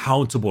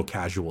 uncountable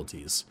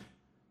casualties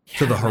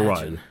to the Harad.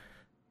 Imagine.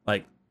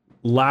 Like,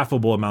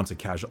 laughable amounts of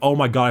casualties. Oh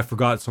my god, I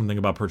forgot something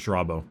about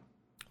Perturabo.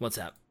 What's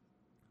that?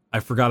 I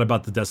forgot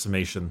about the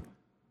decimation.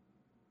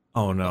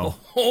 Oh no.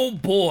 Oh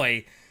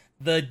boy.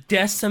 The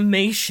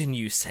decimation,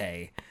 you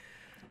say.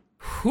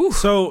 Whew.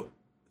 So,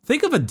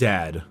 think of a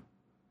dad.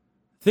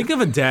 Think of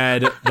a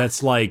dad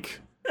that's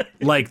like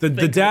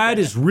the dad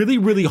is really,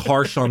 really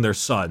harsh on their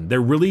son.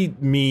 They're really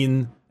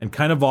mean and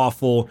kind of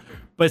awful,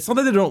 but it's not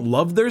that they don't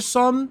love their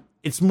son.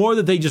 It's more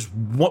that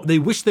they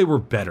wish they were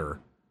better.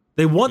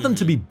 They want them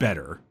to be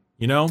better,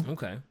 you know?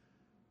 Okay.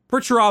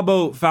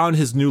 Perturabo found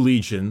his new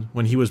legion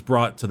when he was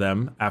brought to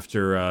them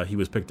after he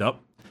was picked up.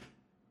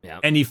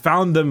 Yeah. And he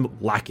found them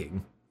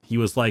lacking. He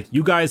was like,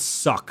 you guys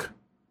suck.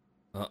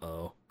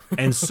 Uh-oh.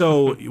 And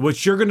so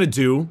what you're going to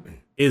do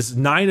is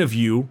 9 of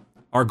you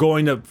are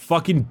going to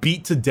fucking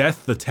beat to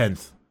death the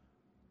 10th.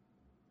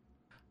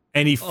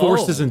 And he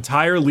forced his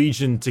entire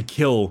legion to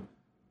kill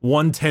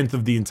 1/10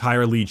 of the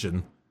entire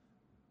legion.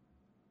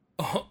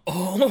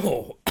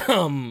 Well,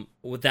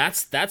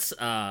 that's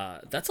a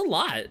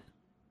lot.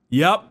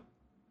 Yep.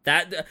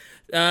 That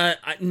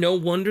no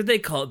wonder they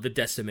call it the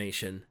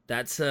decimation.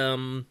 That's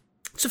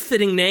it's a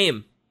fitting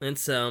name.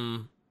 It's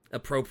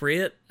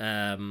appropriate.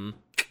 Yeah.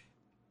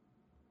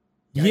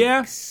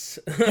 Yikes.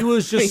 He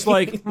was just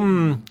like,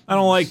 I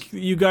don't like,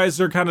 you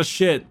guys are kind of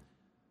shit.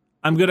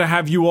 I'm going to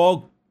have you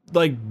all,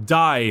 like,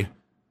 die.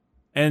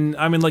 And,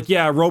 I mean, like,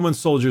 yeah, Roman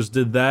soldiers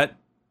did that,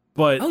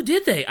 but... Oh,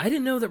 did they? I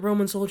didn't know that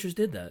Roman soldiers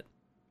did that.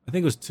 I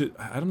think it was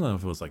I don't know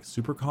if it was, like,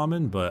 super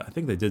common, but I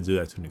think they did do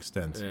that to an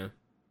extent. Yeah.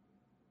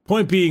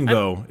 Point being,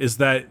 though, is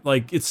that,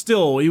 like, it's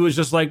still, he was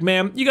just like,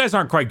 man, you guys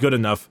aren't quite good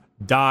enough.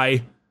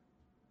 Die.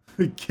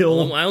 Kill.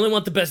 Well, I only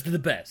want the best of the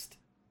best.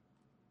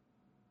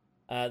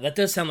 That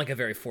does sound like a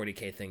very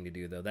 40k thing to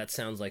do, though. That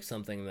sounds like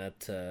something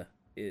that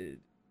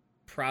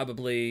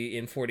probably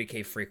in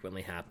 40k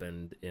frequently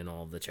happened in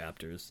all of the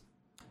chapters.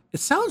 It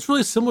sounds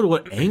really similar to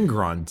what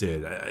Angron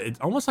did. It's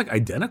almost like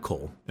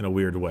identical in a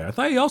weird way. I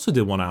thought he also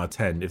did 1 out of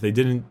 10 if they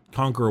didn't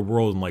conquer a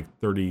world in like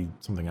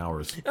 30-something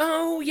hours.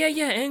 Oh, yeah,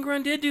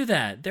 Angron did do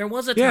that. There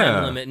was a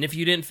time limit, and if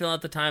you didn't fill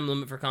out the time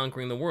limit for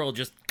conquering the world,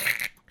 just...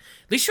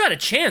 At least you had a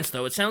chance,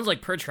 though. It sounds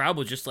like Perturabo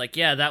was just like,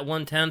 yeah, that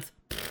 1/10,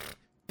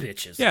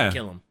 bitches,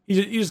 kill him.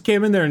 He just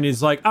came in there and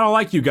he's like, I don't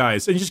like you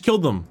guys, and he just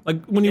killed them.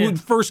 Like when he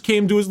first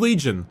came to his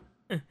legion.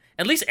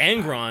 At least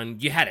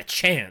Angron, you had a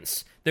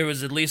chance. There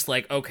was at least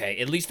like, okay,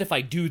 at least if I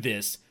do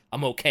this,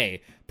 I'm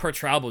okay.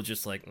 Perturabo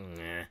just like,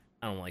 nah,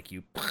 I don't like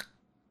you.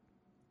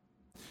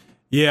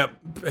 Yeah,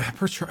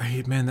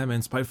 man, that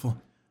man's spiteful.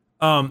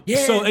 So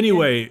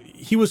anyway,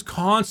 he was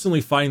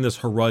constantly fighting this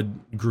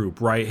Harad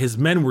group, right? His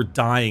men were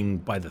dying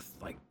by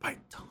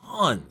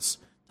tons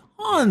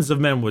of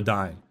men were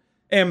dying.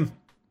 And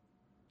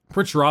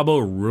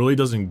Perturabo really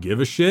doesn't give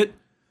a shit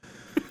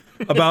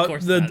about I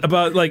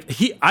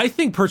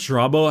think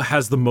Perturabo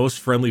has the most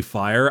friendly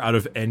fire out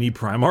of any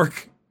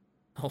Primarch.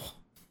 Oh.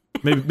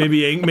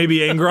 Maybe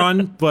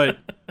Angron, but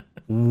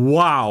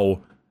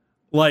wow.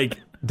 Like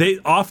they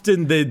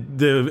often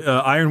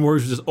the Iron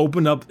Warriors just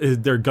open up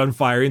their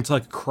gunfire into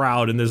like a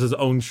crowd, and there's his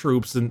own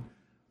troops. And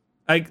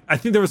I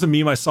think there was a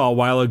meme I saw a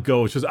while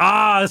ago, which was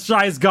this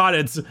guy's got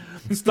it.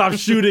 Stop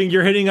shooting!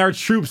 You're hitting our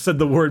troops," said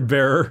the word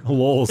bearer.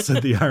 Lol,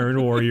 said the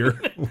Iron Warrior.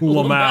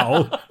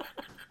 Lamau.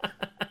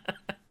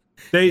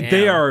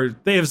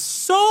 They have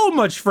so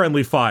much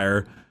friendly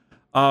fire,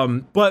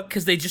 but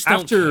because they just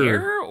don't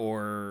care,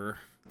 or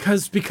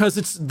because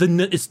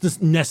it's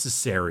just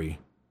necessary.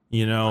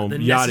 You know, the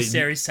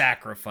necessary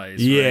sacrifice.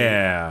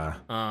 Yeah.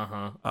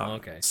 Right?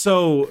 Okay.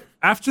 So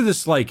after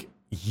this, like,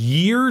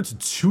 1 to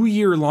 2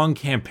 year long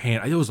campaign,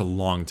 I think it was a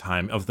long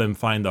time, of them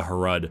finding the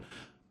Harad.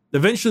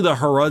 Eventually, the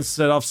Harad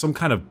set off some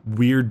kind of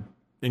weird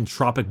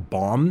entropic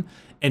bomb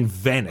and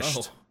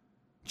vanished.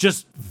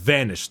 just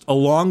vanished,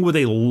 along with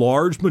a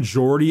large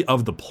majority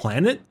of the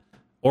planet,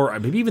 or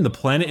maybe even the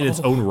planet in its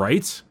own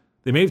right.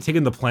 They may have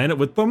taken the planet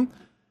with them,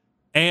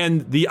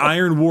 and the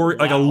Iron Warrior,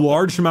 like a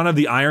large amount of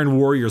the Iron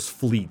Warrior's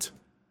fleet.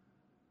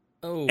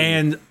 Oh.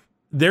 And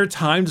their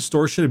time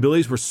distortion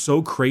abilities were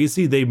so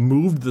crazy, they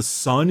moved the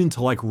sun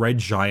into like red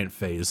giant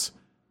phase.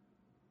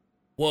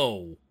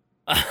 Whoa.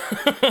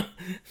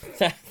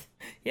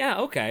 Yeah,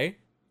 okay.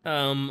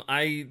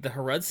 The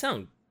Harud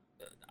sound.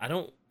 I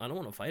don't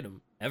want to fight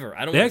them ever.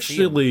 I don't.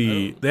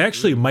 They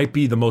actually might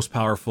be the most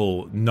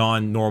powerful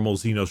non-normal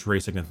Xenos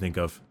race I can think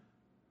of.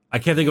 I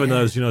can't think of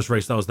another Xenos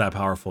race that was that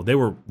powerful. They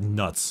were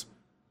nuts.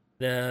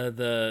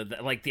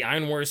 The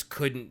Iron Warriors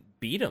couldn't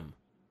beat them.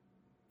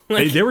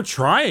 They were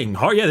trying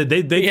hard. Yeah,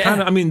 they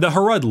kind of. I mean, the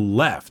Harud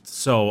left,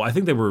 so I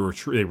think they were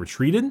they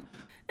retreated,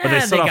 but they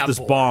set off this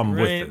bomb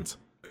with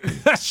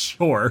it.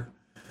 Sure.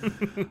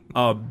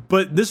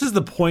 But this is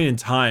the point in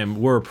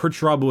time where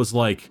Perturabo was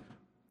like,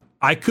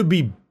 I could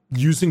be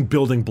using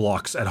building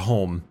blocks at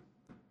home,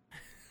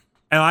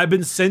 and I've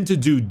been sent to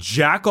do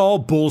jack all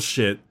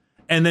bullshit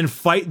and then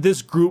fight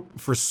this group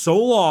for so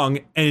long,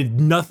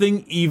 and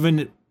nothing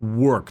even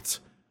worked.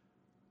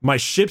 My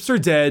ships are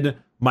dead.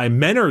 My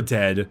men are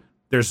dead.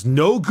 There's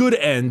no good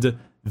end.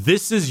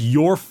 This is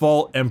your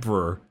fault,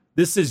 Emperor.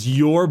 This is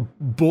your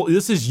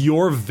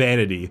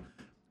vanity,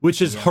 which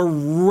is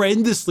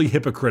horrendously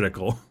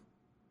hypocritical.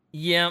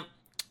 Yeah.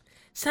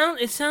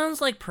 It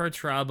sounds like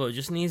Perturabo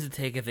just needs to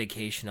take a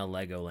vacation at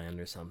Legoland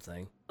or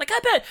something. Like I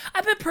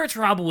bet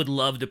Perturabo would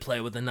love to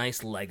play with a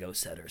nice Lego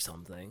set or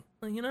something.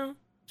 Like, you know,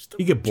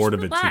 you get bored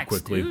of it too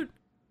quickly. Dude.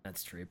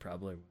 That's true,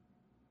 probably.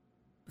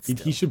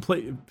 He should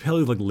play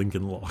like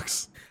Lincoln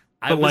Logs.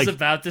 I was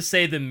about to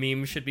say the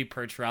meme should be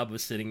Perturabo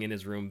sitting in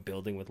his room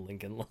building with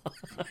Lincoln Logs.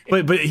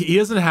 But he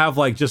doesn't have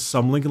like just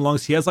some Lincoln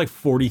Logs. He has like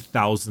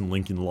 40,000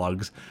 Lincoln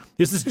Logs.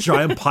 He has this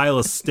giant pile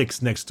of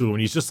sticks next to him,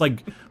 and he's just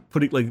like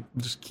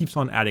just keeps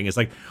on adding. It's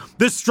like,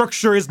 this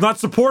structure is not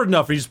support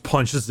enough. And he just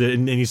punches it,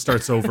 and he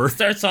starts over.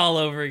 Starts all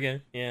over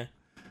again. Yeah.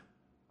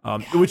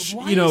 Which,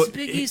 why you know, is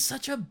Biggie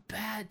such a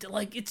bad?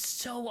 Like, it's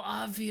so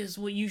obvious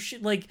what you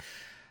should like.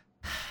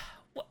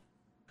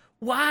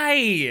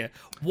 Why?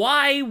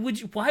 Why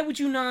would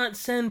you not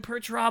send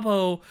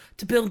Perturabo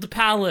to build the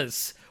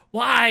palace?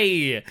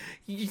 Why?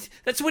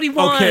 That's what he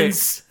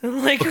wants.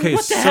 Okay.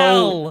 What the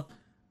hell?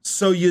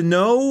 So you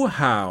know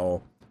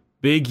how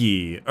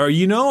Biggie, or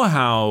you know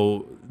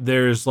how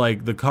there's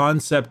like the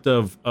concept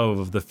of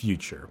the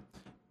future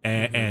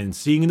and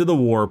seeing into the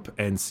warp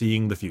and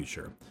seeing the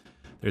future.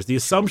 There's the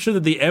assumption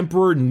that the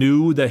Emperor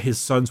knew that his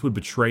sons would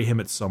betray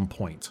him at some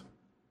point.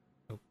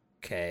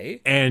 Okay.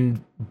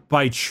 And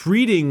by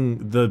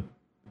treating the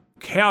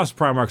Chaos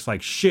Primarchs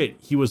like shit,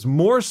 he was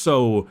more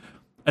so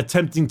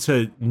attempting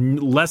to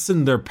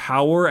lessen their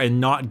power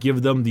and not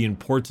give them the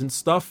important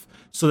stuff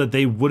so that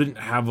they wouldn't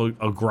have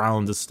a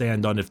ground to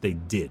stand on if they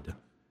did.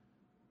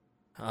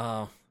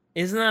 Oh.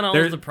 Isn't that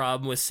always the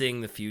problem with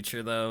seeing the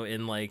future, though,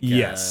 in like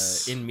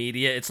in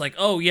media? It's like,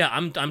 oh yeah,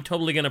 I'm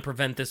totally gonna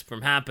prevent this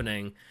from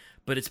happening,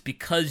 but it's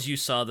because you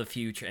saw the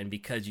future and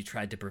because you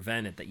tried to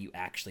prevent it that you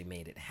actually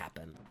made it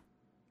happen.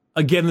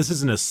 Again, this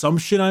is an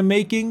assumption I'm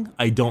making.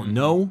 I don't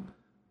know,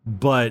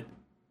 but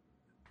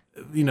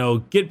you know,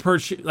 get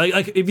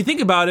like if you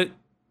think about it,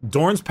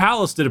 Dorne's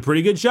Palace did a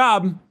pretty good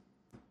job.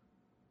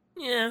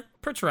 Yeah,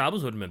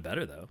 Perturabo's would have been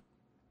better though.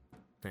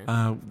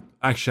 Yeah.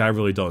 Actually, I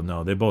really don't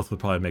know. They both would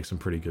probably make some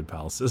pretty good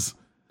palaces.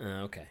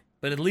 Okay,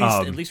 but at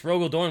least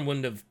Rogel Dorn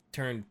wouldn't have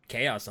turned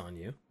chaos on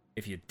you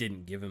if you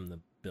didn't give him the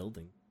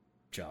building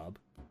job.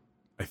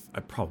 I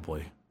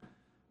probably.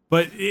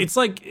 But it's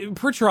like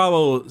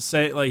Perturabo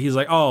say, like he's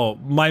like, "Oh,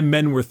 my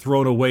men were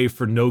thrown away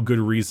for no good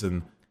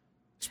reason."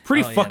 It's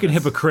pretty fucking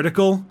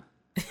hypocritical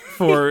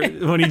for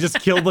when he just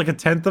killed like a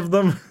tenth of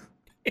them.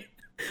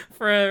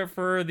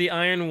 For the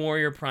Iron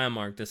Warrior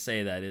Primarch to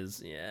say that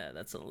is,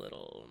 that's a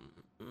little.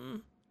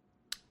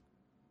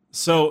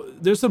 So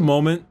there's a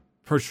moment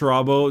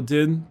Perturabo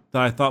did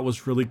that I thought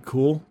was really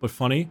cool but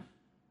funny.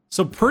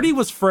 So Purdy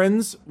was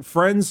friends,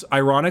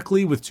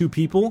 ironically, with two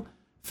people,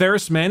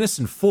 Ferrus Manus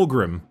and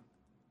Fulgrim.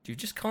 Do you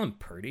just call him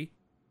Purdy?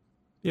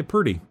 Yeah,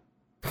 Purdy.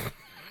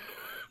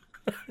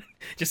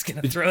 Just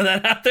gonna throw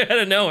that out there out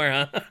of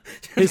nowhere, huh?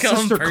 His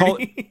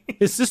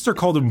sister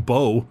called him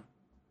Bo.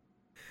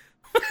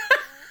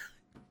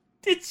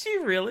 Did she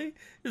really?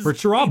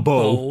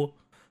 Perturabo.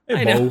 Hey,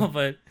 I know,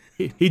 but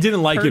he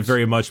didn't like it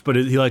very much, but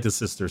he liked his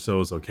sister, so it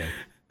was okay.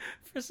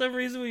 For some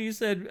reason, when you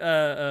said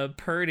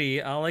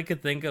Purdy, all I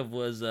could think of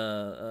was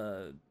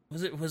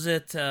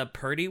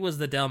Purdy was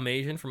the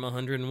Dalmatian from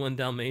 101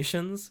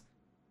 Dalmatians?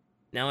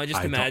 Now I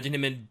just imagine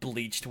him in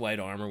bleached white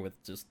armor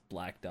with just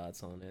black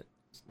dots on it.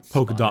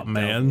 Polka dot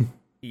man.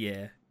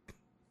 Yeah.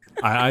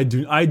 I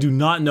do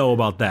not know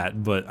about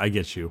that, but I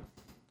get you.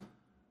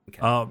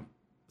 Okay.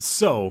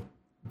 So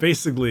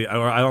basically,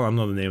 I don't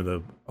know the name of the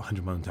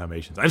 101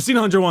 Dalmatians. I've seen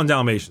 101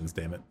 Dalmatians.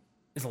 Damn it!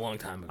 It's a long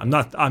time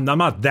ago. I'm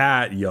not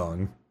that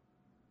young.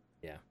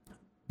 Yeah.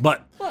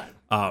 But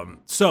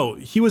so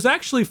he was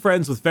actually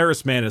friends with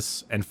Ferrus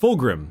Manus and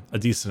Fulgrim a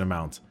decent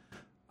amount.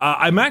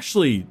 I'm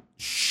actually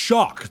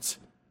shocked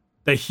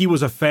that he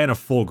was a fan of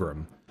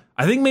Fulgrim.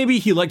 I think maybe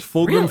he liked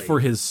Fulgrim for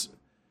his...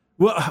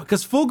 Well,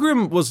 because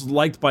Fulgrim was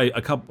liked by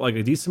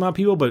a decent amount of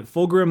people, but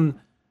Fulgrim,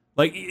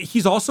 like,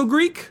 he's also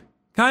Greek,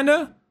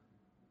 kinda.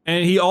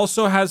 And he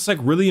also has, like,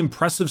 really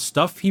impressive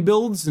stuff he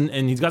builds,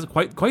 and he's got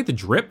quite the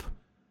drip.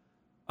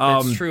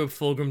 That's true.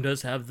 Fulgrim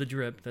does have the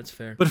drip. That's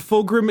fair. But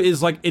Fulgrim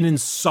is, like, an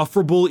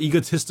insufferable,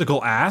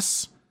 egotistical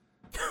ass.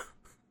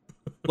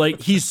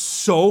 Like, he's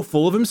so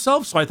full of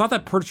himself, so I thought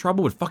that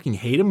Perturabo would fucking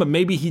hate him, but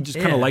maybe he just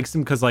kind of likes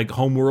him because, like,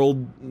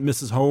 Homeworld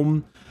misses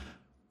home.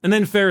 And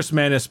then Ferrus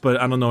Manus,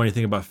 but I don't know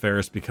anything about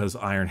Ferrus because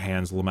Iron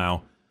Hands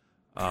Lamau.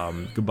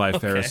 Goodbye,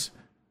 Ferrus.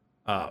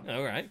 All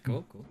right,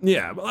 cool.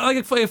 Yeah, like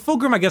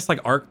Fulgrim, I guess, like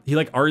art. He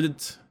liked art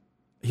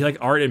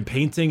and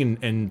painting,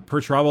 and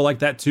Perturabo like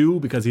that too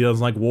because he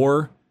doesn't like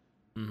war.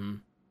 Mm-hmm.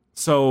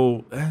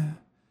 So,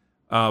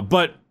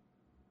 but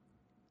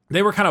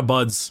they were kind of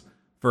buds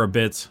for a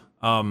bit.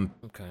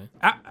 Okay.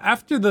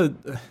 After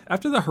the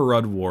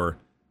Harad War,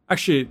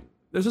 actually,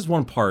 there's this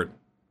one part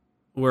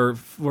where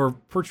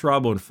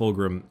Perturabo and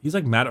Fulgrim, he's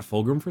like mad at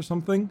Fulgrim for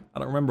something. I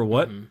don't remember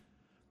what. Mm-hmm.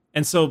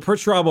 And so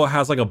Perturabo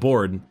has like a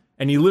board,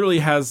 and he literally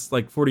has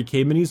like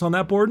 40k minis on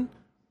that board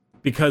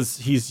because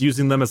he's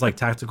using them as like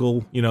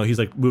tactical. You know, he's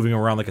like moving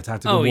around like a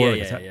tactical board.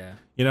 Yeah.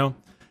 You know,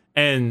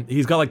 and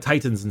he's got like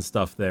Titans and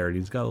stuff there, and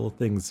he's got little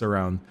things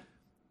around,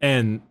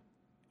 and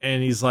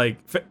he's like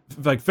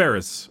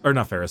Ferrus, or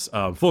not Ferrus,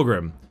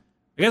 Fulgrim.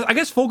 I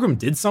guess Fulgrim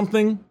did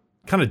something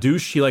kind of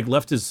douche. He like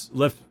left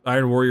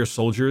Iron Warrior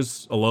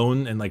soldiers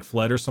alone and like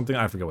fled or something.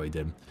 I forget what he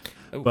did.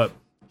 Oh. But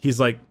he's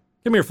like,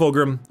 "Come here,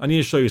 Fulgrim. I need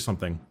to show you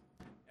something."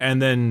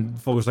 And then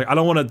Fulgrim's like, "I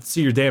don't want to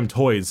see your damn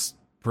toys,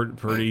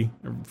 Purdy."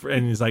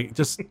 And he's like,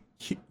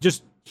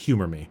 just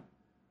humor me.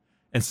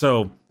 And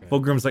so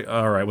Fulgrim's like,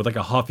 all right, with like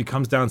a huff, he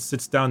comes down,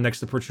 sits down next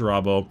to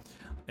Perturabo,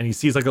 and he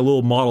sees like a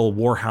little model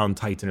Warhound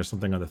Titan or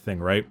something on the thing,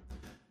 right?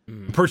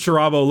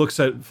 Perturabo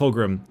looks at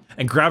Fulgrim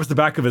and grabs the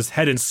back of his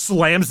head and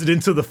slams it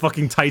into the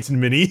fucking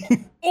Titan mini.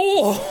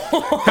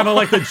 Oh! Kind of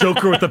like the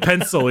Joker with the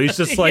pencil. He's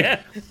just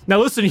like, now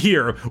listen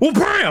here. Well,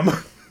 bam!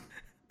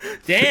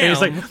 Damn. And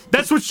he's like,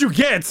 that's what you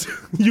get,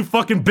 you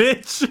fucking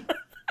bitch.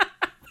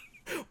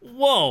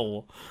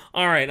 Whoa.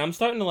 All right, I'm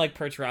starting to like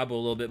Perturabo a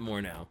little bit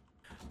more now.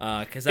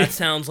 Because that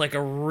sounds like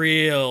a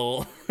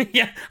real...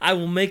 yeah, I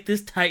will make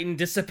this Titan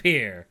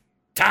disappear.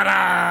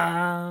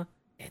 Ta-da!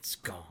 It's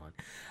gone.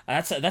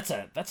 That's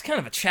kind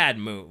of a Chad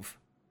move,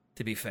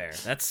 to be fair.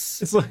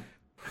 It's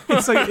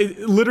like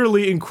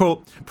literally in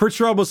quote,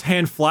 Perturabo's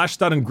hand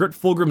flashed out and gripped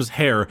Fulgrim's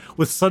hair.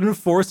 With sudden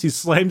force, he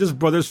slammed his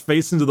brother's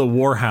face into the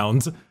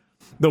Warhound.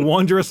 The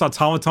wondrous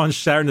automaton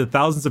shattered into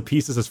thousands of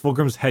pieces as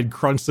Fulgrim's head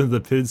crunched into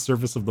the pitted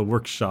surface of the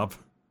workshop.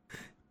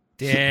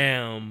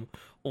 Damn.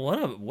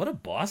 What a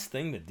boss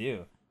thing to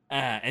do.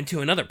 And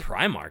to another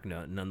Primarch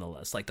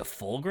nonetheless. Like the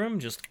Fulgrim,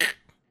 just...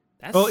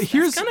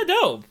 That's kind of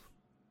dope.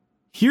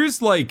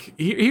 Here's like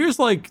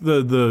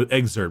the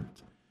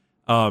excerpt.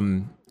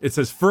 It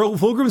says,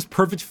 Fulgrim's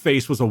perfect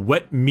face was a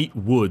wet meat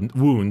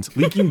wound,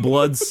 leaking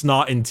blood,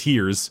 snot, and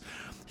tears.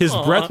 His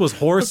breath was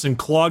hoarse and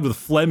clogged with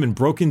phlegm and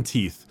broken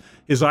teeth.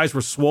 His eyes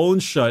were swollen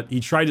shut. He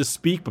tried to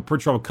speak, but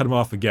Perturabo cut him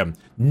off again.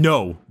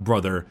 "No,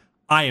 brother,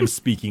 I am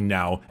speaking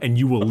now, and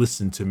you will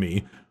listen to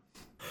me."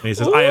 And he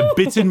says, I have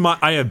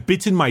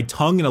bitten my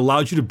tongue and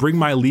allowed you to bring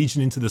my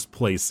legion into this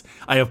place.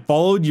 I have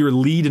followed your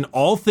lead in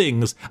all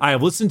things. I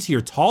have listened to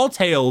your tall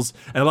tales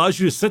and allowed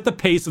you to set the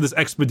pace of this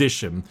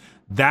expedition.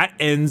 That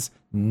ends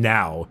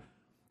now.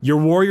 Your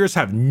warriors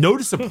have no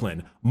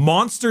discipline.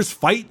 Monsters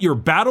fight your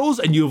battles,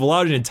 and you have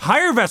allowed an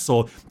entire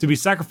vessel to be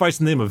sacrificed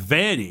in the name of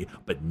vanity,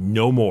 but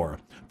no more.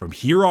 From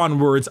here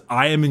onwards,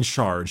 I am in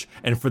charge,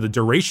 and for the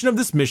duration of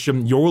this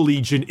mission, your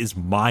legion is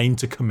mine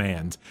to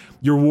command.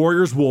 Your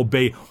warriors will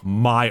obey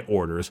my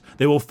orders.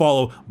 They will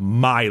follow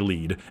my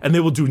lead, and they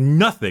will do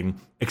nothing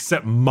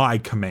except my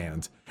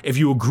command. If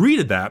you agree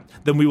to that,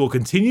 then we will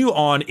continue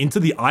on into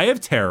the Eye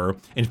of Terror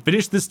and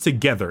finish this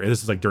together. And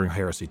this is like during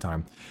heresy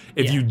time.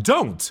 If you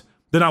don't,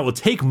 then I will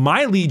take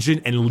my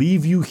legion and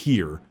leave you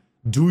here.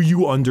 Do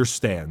you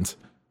understand?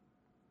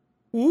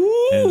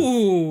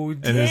 Ooh,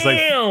 damn. It's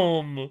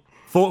like,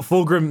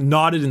 Fulgrim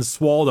nodded and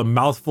swallowed a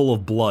mouthful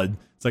of blood.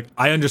 It's like,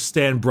 I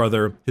understand,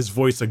 brother. His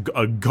voice a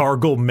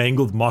gargle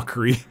mangled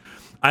mockery.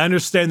 I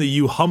understand that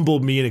you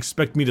humbled me and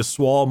expect me to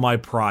swallow my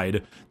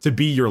pride, to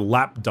be your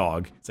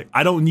lapdog. It's like,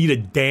 I don't need a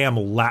damn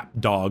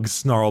lapdog,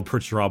 snarled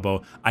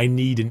Perturabo. I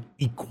need an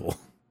equal.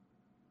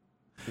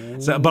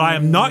 But I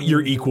am not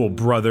your equal,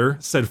 brother,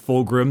 said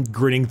Fulgrim,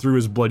 grinning through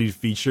his bloodied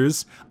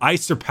features. I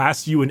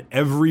surpass you in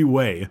every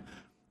way.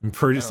 And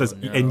Perturabo says,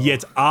 no. And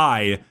yet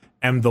I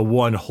am the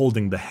one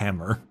holding the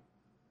hammer.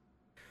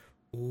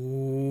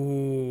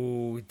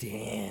 Ooh,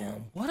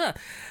 damn.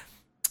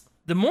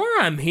 The more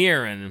I'm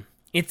hearing,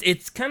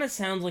 it's kind of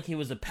sounds like he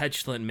was a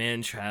petulant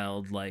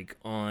man-child, like,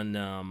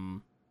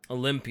 on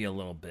Olympia a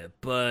little bit,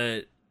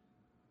 but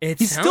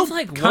he's sounds still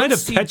like kind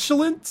of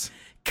petulant?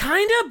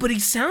 Kinda, but he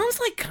sounds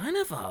like kind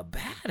of a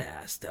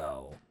badass,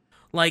 though.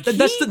 Like,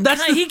 that's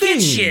the he thing.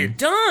 gets shit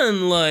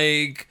done,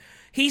 like...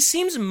 He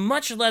seems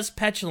much less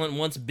petulant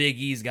once Big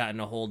E's gotten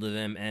a hold of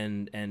him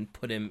and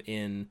put him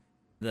in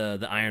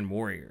the Iron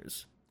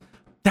Warriors.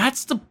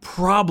 That's the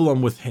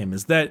problem with him,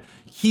 is that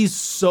he's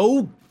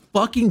so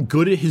fucking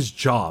good at his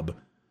job,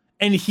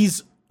 and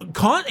he's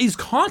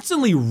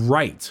constantly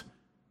right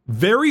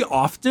very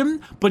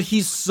often, but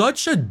he's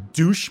such a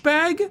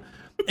douchebag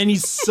and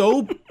he's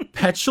so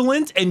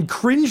petulant and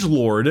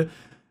cringelord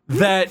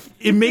that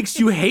it makes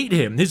you hate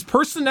him. His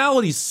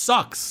personality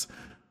sucks,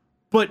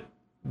 but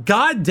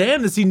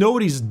goddamn does he know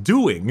what he's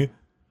doing.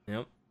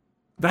 Yep.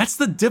 That's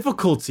the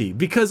difficulty,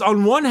 because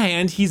on one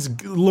hand, he's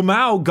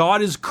Lamau,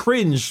 God is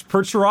cringe,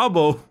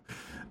 Perturabo,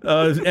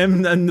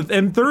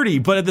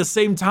 M30, but at the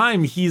same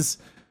time,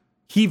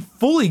 he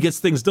fully gets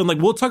things done. Like,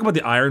 we'll talk about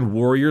the Iron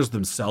Warriors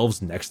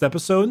themselves next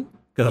episode,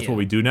 because that's what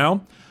we do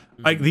now.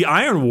 Like, the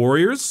Iron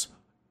Warriors,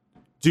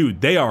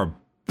 dude, they are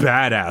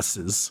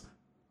badasses.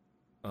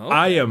 Okay.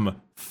 I am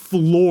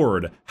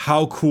floored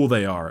how cool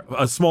they are.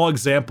 A small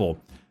example,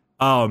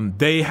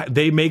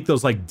 they make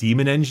those like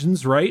demon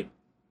engines, right?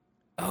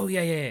 Oh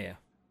yeah.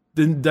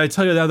 Did I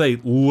tell you how they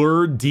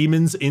lure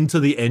demons into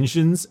the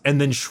engines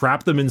and then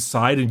trap them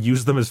inside and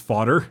use them as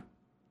fodder?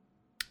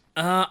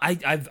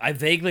 I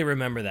vaguely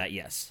remember that.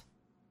 Yes.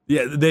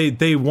 Yeah,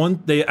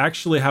 they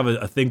actually have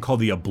a thing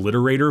called the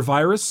Obliterator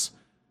virus,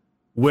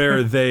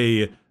 where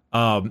they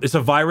it's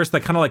a virus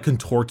that kind of like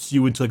contorts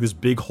you into like this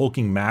big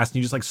hulking mass, and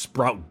you just like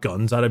sprout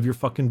guns out of your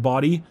fucking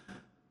body.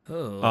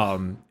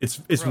 Oh.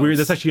 It's weird.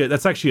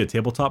 That's actually a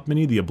tabletop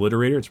mini, the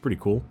Obliterator. It's pretty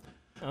cool.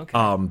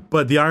 Okay.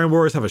 But the Iron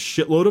Warriors have a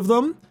shitload of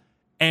them,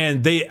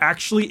 and they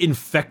actually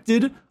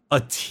infected a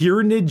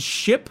Tyranid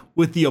ship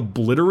with the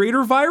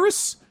Obliterator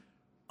virus.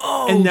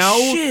 Oh, and now,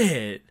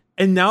 shit.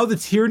 And now the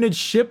Tyranid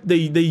ship they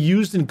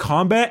used in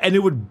combat, and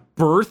it would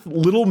birth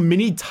little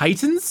mini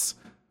Titans.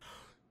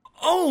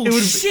 Oh,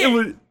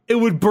 shit. It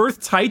would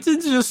birth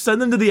Titans and just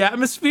send them to the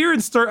atmosphere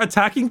and start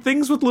attacking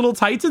things with little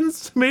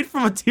Titans made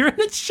from a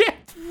Tyranid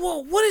ship.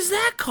 Whoa, what is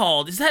that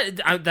called? Is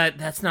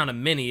that's not a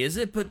mini, is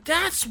it? But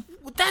that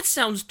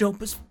sounds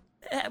dope as...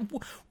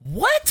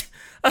 what?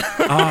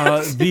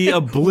 The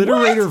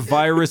Obliterator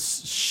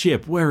virus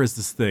ship. Where is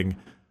this thing?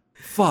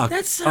 Fuck.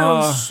 That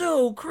sounds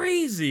so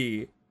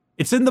crazy.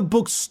 It's in the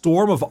book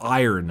Storm of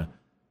Iron.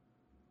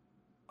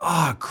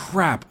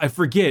 Crap. I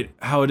forget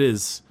how it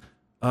is.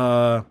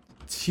 Tyranid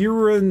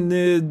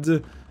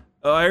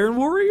Iron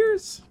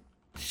Warriors?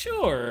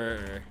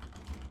 Sure.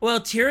 Well,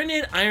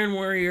 Tyranid, Iron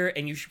Warrior,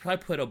 and you should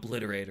probably put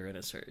Obliterator in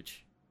a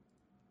search.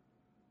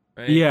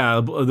 Right? Yeah,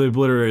 the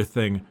Obliterator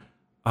thing.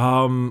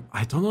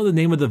 I don't know the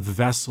name of the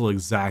vessel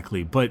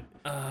exactly, but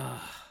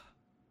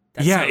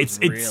yeah, it's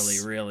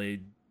really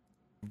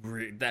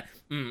that.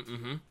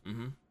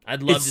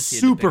 I'd love to see.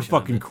 It's super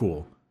fucking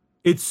cool.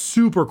 It's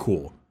super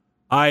cool.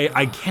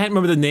 I can't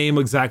remember the name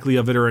exactly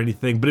of it or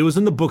anything, but it was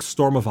in the book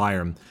Storm of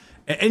Iron,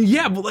 and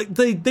yeah, but like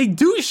they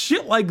do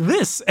shit like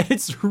this, and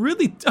it's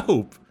really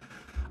dope.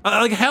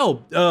 Like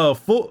hell,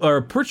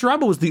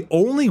 Perturabo was the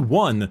only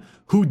one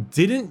who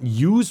didn't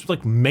use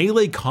like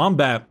melee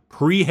combat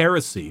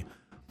pre-heresy.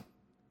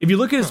 If you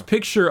look at his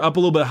picture up a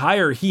little bit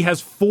higher, he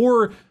has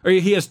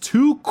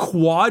two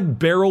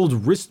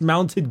quad-barreled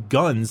wrist-mounted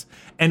guns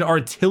and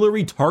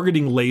artillery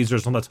targeting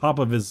lasers on the top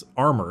of his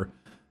armor.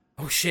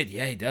 Oh shit,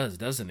 yeah, he does,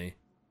 doesn't he?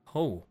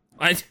 Oh,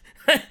 I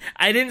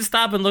didn't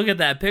stop and look at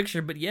that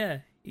picture, but yeah,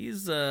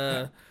 he's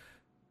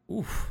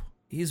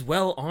he's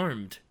well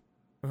armed.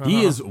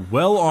 He is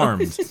well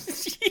armed.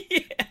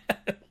 Yeah,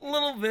 a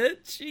little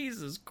bit.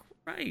 Jesus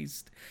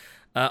Christ.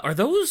 Are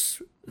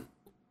those?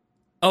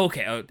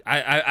 Okay,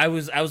 I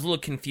was a little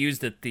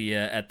confused at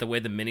the way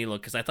the mini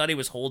looked, because I thought he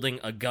was holding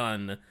a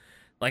gun.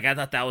 Like, I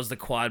thought that was the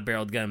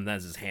quad-barreled gun,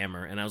 that's his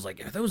hammer, and I was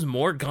like, are those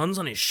more guns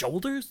on his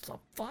shoulders? The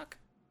fuck?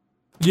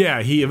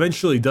 Yeah, he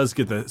eventually does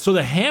get so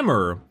the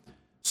hammer.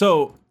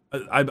 So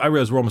I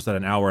realize we're almost at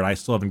an hour, and I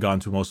still haven't gone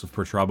to most of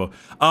Perturabo.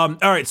 All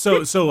right,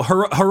 so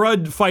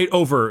Harad fight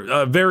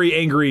over. Very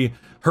angry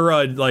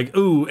Harad, like,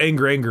 ooh,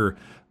 anger.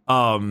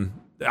 I'm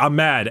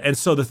mad, and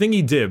so the thing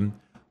he did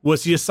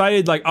was he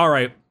decided, like, all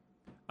right,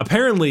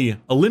 apparently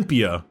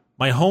Olympia,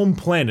 my home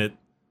planet,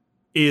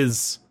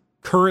 is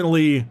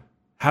currently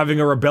having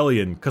a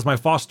rebellion because my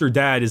foster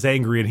dad is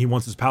angry and he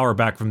wants his power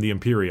back from the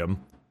Imperium.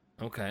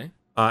 Okay.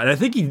 And I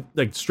think he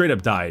like straight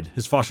up died.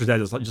 His foster dad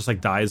just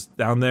like dies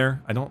down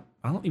there. I don't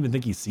even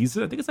think he sees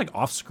it. I think it's like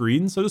off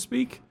screen, so to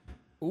speak.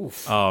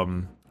 Oof.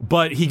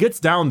 But he gets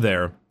down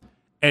there,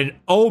 and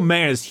oh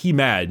man, is he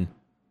mad!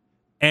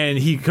 And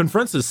he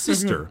confronts his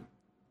sister.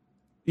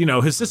 You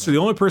know, his sister, the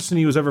only person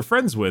he was ever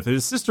friends with. And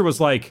his sister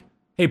was like,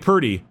 "Hey,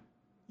 Purdy,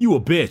 you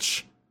a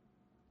bitch.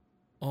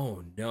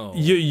 Oh no.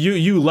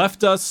 You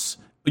left us.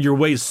 Your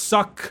ways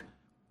suck.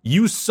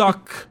 You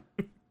suck.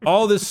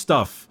 All this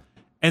stuff."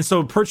 And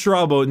so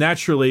Perturabo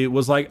naturally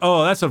was like,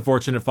 oh, that's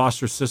unfortunate,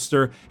 foster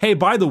sister. Hey,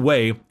 by the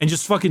way, and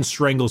just fucking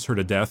strangles her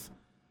to death.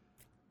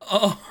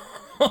 Oh.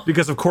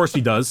 Because of course he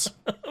does.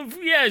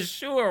 Yeah,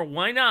 sure.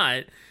 Why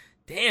not?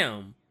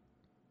 Damn.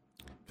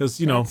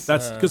 Because, you know,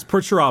 that's because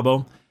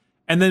Perturabo.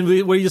 And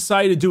then what he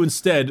decided to do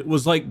instead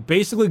was like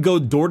basically go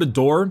door to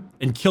door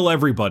and kill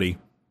everybody.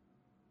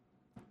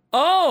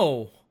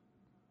 Oh.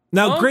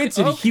 Now,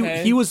 granted,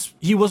 he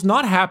was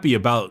not happy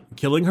about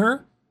killing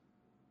her.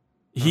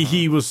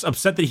 He was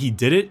upset that he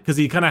did it because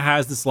he kind of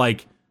has this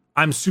like,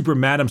 I'm super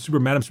mad, I'm super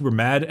mad, I'm super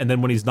mad. And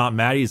then when he's not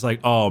mad, he's like,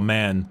 oh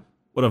man,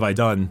 what have I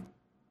done?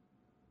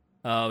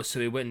 Oh, so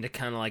he went into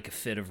kind of like a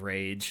fit of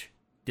rage.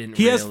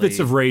 He has fits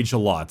of rage a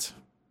lot.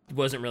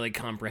 Wasn't really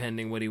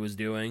comprehending what he was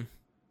doing.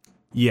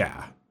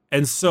 Yeah.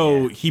 And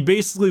so he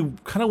basically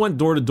kind of went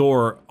door to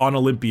door on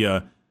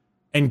Olympia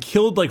and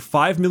killed like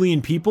 5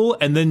 million people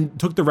and then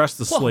took the rest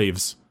as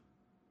slaves.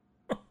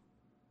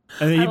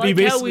 And I like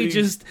how we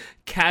just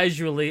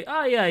casually,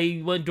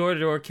 he went door to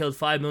door, killed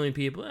 5 million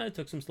people,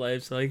 took some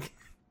slaves. Like,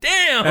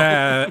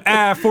 damn!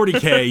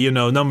 40K,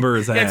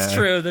 numbers. That's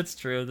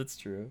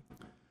true.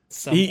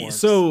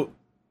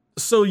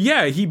 So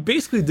yeah, he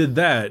basically did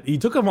that. He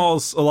took them a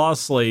lot of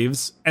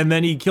slaves, and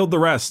then he killed the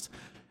rest.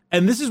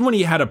 And this is when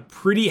he had a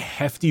pretty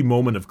hefty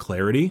moment of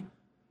clarity.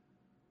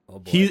 Oh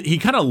boy. He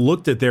kind of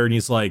looked at there and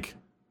he's like,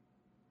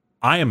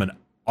 I am an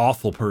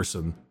awful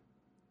person.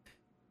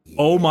 Yeah.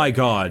 Oh my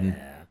God.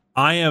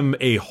 I am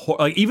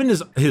like even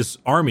his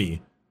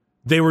army,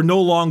 they were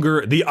no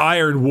longer the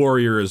Iron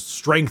Warriors,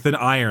 strength and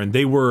iron.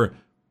 They were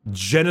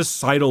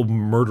genocidal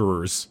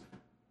murderers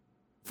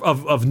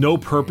of no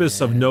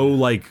purpose, of no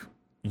like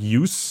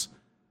use.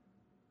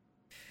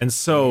 And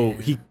so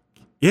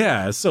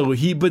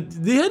but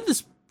they had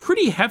this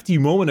pretty hefty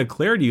moment of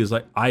clarity. He was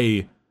like,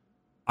 I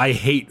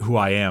hate who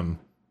I am.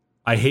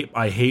 I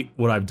hate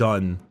what I've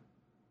done.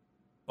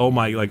 Oh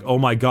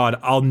my God,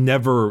 I'll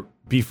never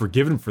be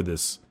forgiven for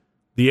this.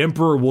 The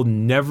Emperor will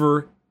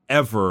never,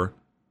 ever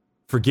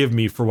forgive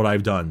me for what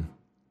I've done.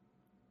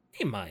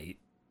 He might.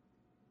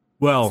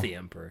 Well, it's the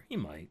Emperor. He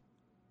might.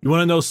 You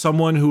want to know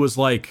someone who was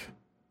like,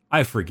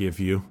 I forgive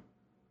you?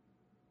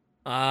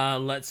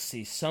 Let's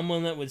see.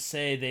 Someone that would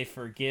say they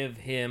forgive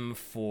him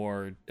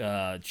for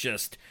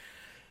just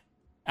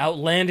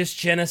outlandish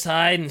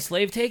genocide and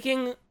slave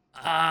taking.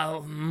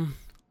 I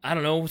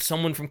don't know.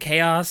 Someone from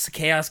Chaos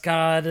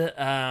God.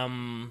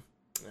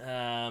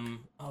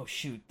 Oh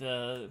shoot.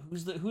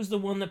 Who's the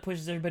one that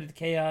pushes everybody to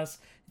chaos?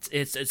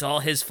 It's all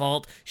his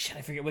fault. Shit,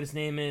 I forget what his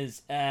name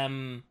is.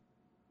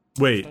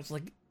 Wait. It's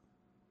like.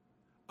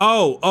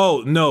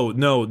 Oh, no,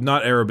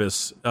 not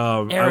Erebus.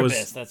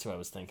 Erebus, that's what I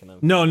was thinking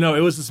of. No,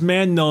 it was this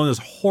man known as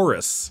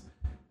Horus.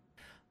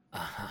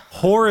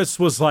 Horus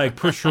was like,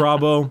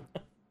 Perturabo,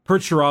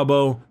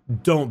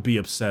 don't be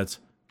upset.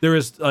 There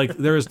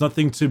is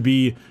nothing to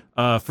be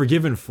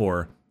forgiven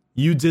for.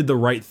 You did the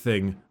right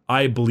thing.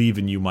 I believe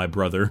in you, my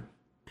brother.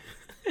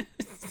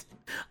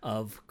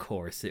 Of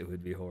course it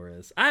would be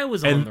Horus. I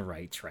was on the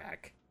right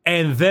track.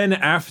 And then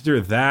after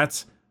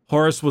that,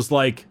 Horus was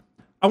like,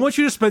 I want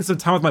you to spend some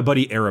time with my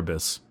buddy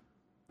Erebus.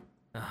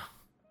 Oh,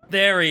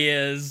 there he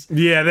is.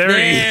 Yeah,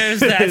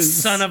 there's that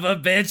son of a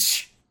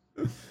bitch.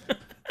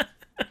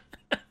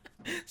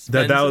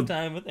 Spend some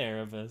time with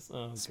Erebus.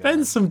 Oh,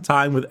 spend some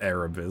time with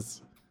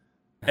Erebus.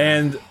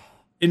 And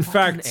in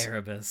fact,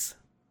 Erebus.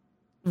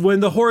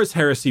 When the Horus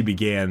heresy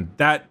began,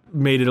 that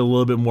made it a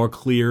little bit more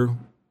clear.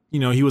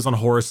 He was on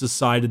Horus's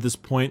side at this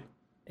point.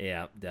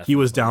 Yeah, definitely. He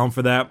was down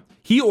for that.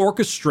 He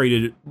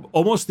orchestrated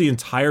almost the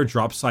entire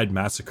Dropside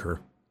massacre.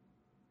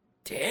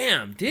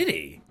 Damn, did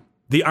he?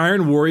 The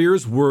Iron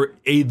Warriors were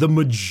the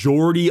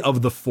majority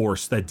of the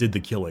force that did the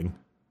killing.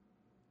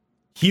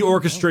 He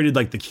orchestrated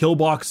like the kill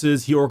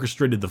boxes. He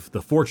orchestrated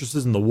the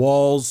fortresses and the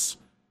walls.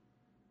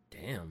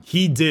 Damn.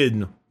 He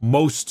did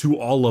most to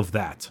all of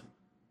that.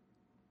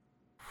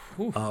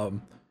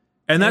 And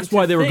that's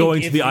why they were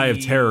going to the Eye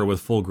of Terror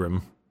with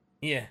Fulgrim.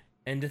 Yeah,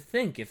 and to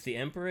think if the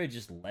Emperor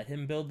just let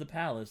him build the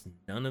palace,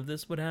 none of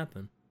this would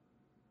happen.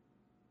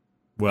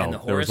 Well, and the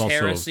Horus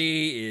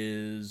heresy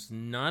is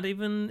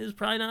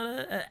probably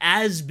not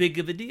as big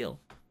of a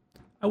deal.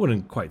 I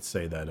wouldn't quite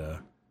say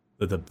that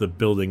the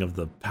building of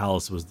the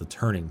palace was the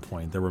turning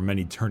point. There were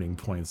many turning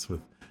points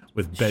with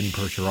Ben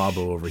Perturabo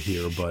over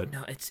here, but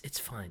no, it's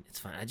fine. It's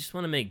fine. I just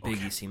want to make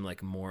Biggie seem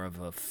like more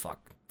of a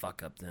fuck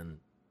up than,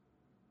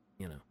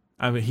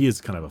 I mean, he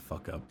is kind of a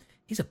fuck up.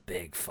 He's a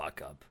big fuck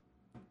up.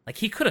 Like,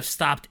 he could have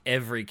stopped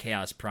every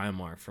Chaos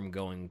Primarch from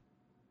going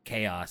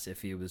chaos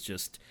if he was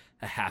just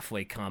a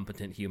halfway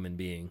competent human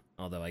being.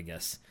 Although, I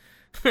guess.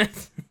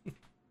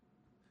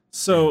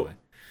 So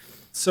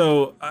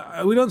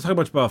we don't talk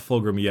much about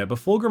Fulgrim yet, but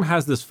Fulgrim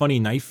has this funny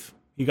knife.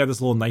 He got this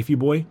little knifey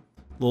boy,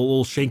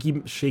 little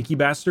shaky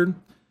bastard.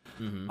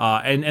 Mm-hmm.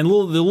 And the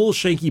little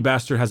shaky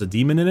bastard has a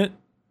demon in it,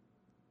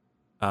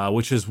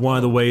 which is one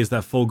of the ways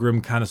that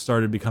Fulgrim kind of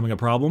started becoming a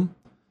problem.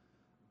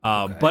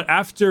 Okay. But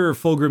after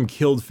Fulgrim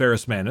killed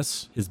Ferrus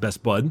Manus, his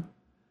best bud,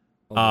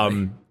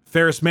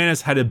 Ferrus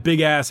Manus had a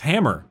big ass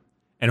hammer,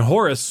 and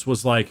Horus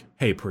was like,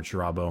 "Hey,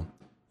 Perturabo,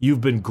 you've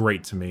been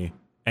great to me,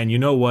 and you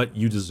know what?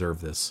 You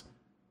deserve this."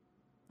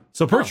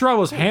 So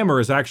Perturabo's hammer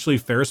is actually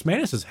Ferrus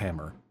Manus's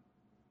hammer.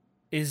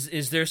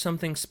 Is there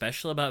something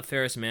special about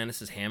Ferrus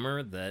Manus's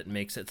hammer that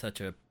makes it such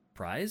a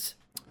prize?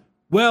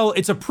 Well,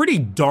 it's a pretty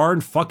darn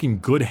fucking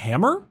good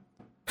hammer.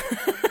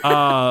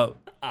 But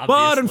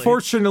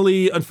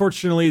unfortunately,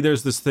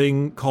 there's this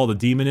thing called a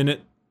demon in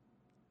it.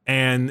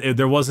 And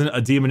there wasn't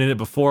a demon in it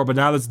before, but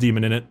now there's a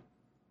demon in it.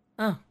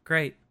 Oh,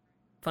 great.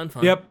 Fun.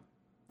 Yep.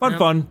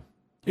 Fun.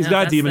 He's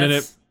got a demon in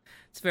it.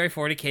 It's a very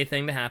 40K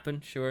thing to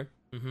happen, sure.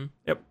 Mm-hmm.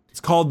 Yep. It's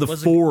called the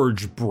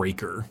Forge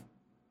Breaker.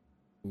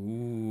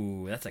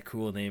 Ooh, that's a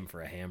cool name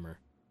for a hammer.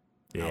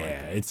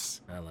 Yeah,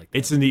 I like that.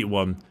 It's a neat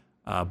one.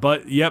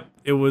 But yep,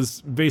 it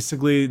was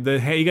basically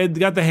you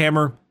got the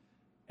hammer,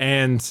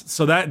 and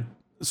so that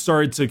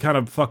started to kind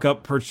of fuck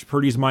up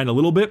Purdy's mind a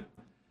little bit.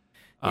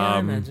 Yeah, I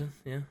imagine.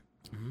 Yeah.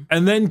 Mm-hmm.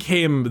 And then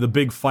came the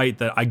big fight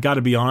that I got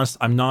to be honest,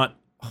 I'm not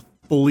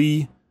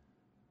fully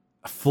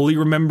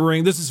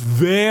remembering. This is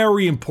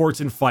very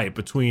important fight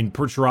between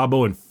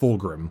Perturabo and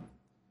Fulgrim.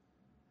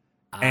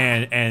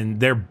 And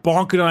they're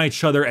bonking on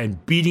each other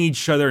and beating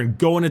each other and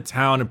going to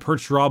town, and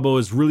Perturabo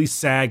is really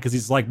sad because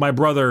he's like, my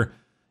brother,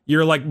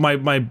 you're like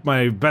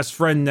my best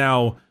friend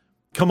now.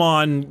 Come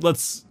on.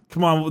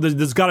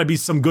 There's got to be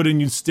some good in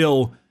you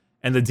still.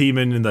 And the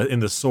demon in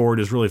the sword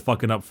is really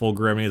fucking up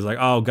Fulgrim. And he's like,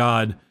 oh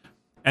god.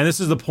 And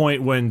this is the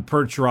point when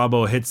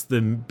Perturabo hits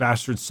the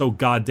bastard so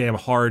goddamn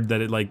hard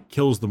that it like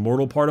kills the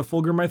mortal part of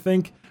Fulgrim, I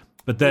think.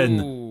 But then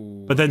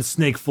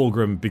Snake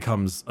Fulgrim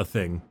becomes a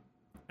thing.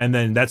 And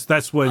then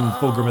that's when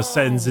Fulgrim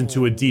ascends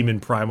into a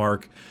demon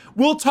Primarch.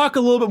 We'll talk a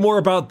little bit more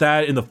about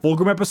that in the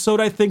Fulgrim episode,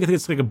 I think. I think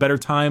it's like a better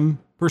time,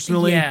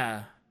 personally.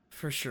 Yeah,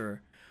 for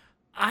sure.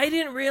 I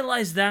didn't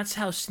realize that's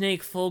how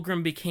Snake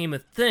Fulgrim became a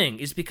thing,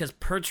 is because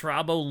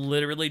Perturabo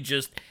literally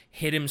just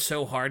hit him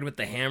so hard with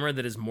the hammer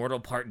that his mortal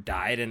part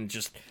died and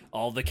just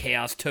all the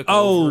chaos took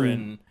over.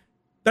 And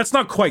that's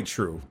not quite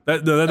true.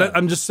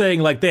 I'm just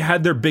saying, like, they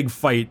had their big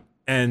fight,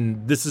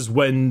 and this is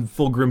when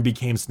Fulgrim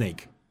became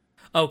Snake.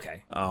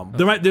 Okay.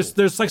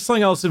 There's like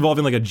something else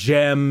involving like a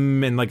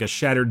gem and like a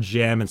shattered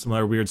gem and some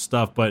other weird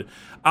stuff, but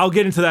I'll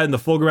get into that in the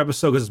Fulgrim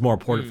episode because it's more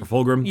important for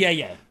Fulgrim.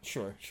 Yeah,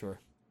 sure.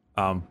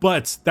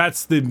 But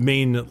that's the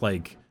main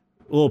like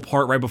little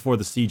part right before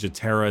the Siege of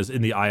Terra is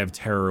in the Eye of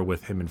Terror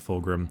with him and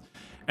Fulgrim,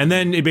 and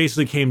then it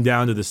basically came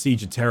down to the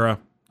Siege of Terra.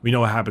 We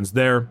know what happens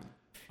there,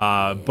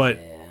 but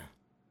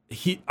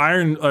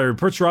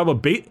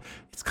Perturabo.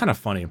 It's kind of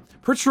funny.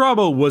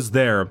 Perturabo was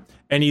there,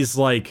 and he's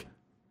like,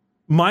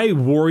 my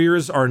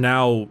warriors are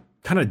now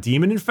kind of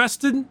demon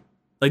infested.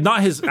 Like,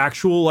 not his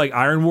actual, like,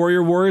 Iron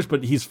Warrior warriors,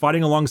 but he's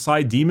fighting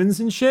alongside demons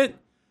and shit.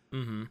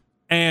 Mm-hmm.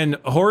 And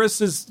Horus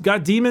has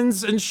got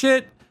demons and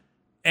shit.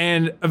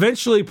 And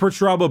eventually,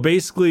 Perturabo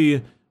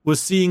basically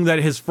was seeing that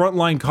his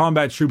frontline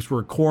combat troops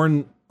were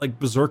Khorne, like,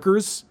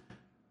 berserkers.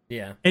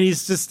 Yeah. And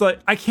he's just like,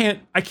 I can't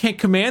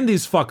command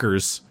these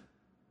fuckers.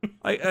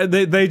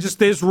 They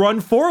just run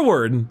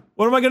forward.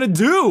 What am I gonna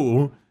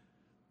do?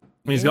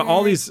 And he's got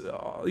all these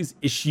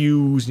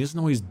issues. He doesn't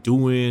know what he's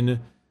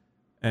doing,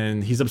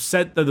 and he's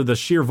upset at the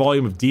sheer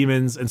volume of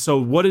demons. And so,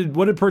 what did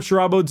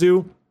Perturabo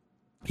do?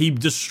 He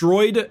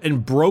destroyed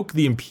and broke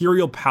the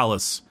Imperial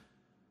Palace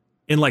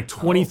in like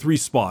 23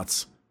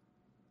 spots.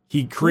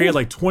 He created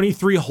like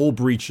 23 hull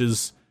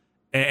breaches,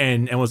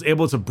 and was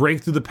able to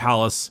break through the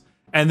palace.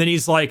 And then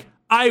he's like,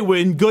 "I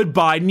win.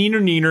 Goodbye,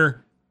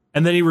 neener."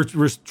 And then he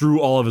withdrew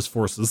all of his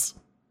forces.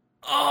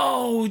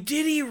 Oh,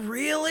 did he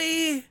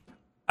really?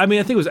 I mean,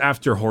 I think it was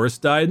after Horus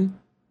died.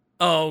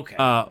 Oh, okay.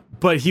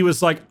 But he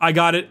was like, I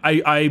got it.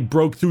 I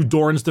broke through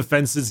Doran's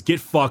defenses.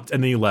 Get fucked.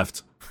 And then he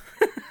left.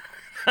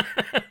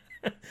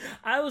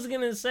 I was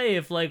going to say,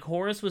 if, like,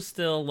 Horus was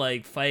still,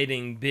 like,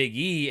 fighting Big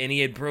E and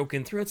he had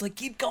broken through, it's like,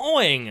 keep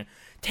going.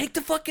 Take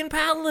the fucking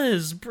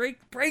palace. Break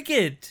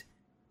it.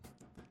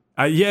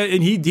 Yeah,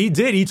 and he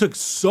did. He took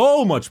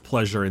so much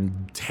pleasure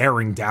in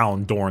tearing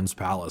down Doran's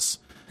palace.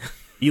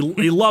 He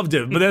loved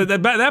it. But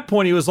at that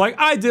point, he was like,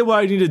 I did what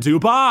I needed to do.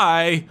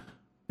 Bye.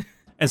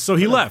 And so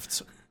he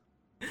left.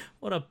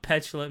 What a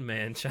petulant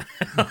man child.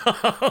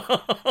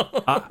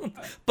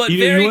 But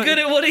very good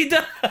at what he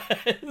does.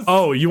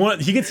 Oh,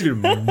 he gets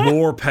even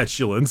more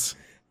petulant.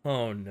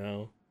 Oh,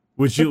 no.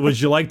 Would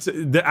you like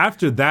to...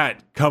 After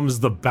that comes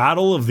the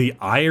Battle of the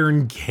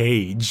Iron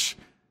Cage.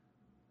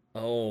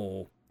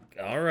 Oh,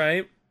 all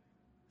right.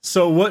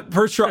 So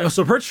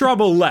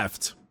Perturabo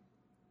left.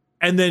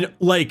 And then,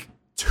 like,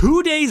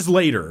 2 days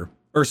later,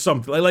 or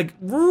something, like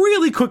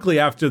really quickly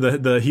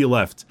after he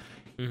left,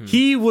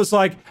 he was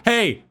like,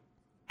 hey,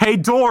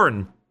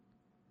 Dorn,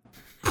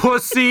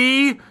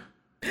 pussy,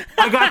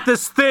 I got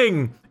this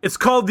thing. It's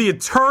called the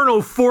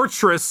Eternal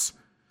Fortress.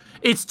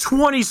 It's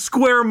 20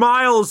 square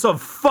miles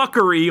of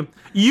fuckery.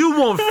 You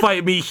won't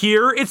fight me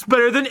here. It's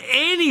better than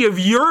any of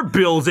your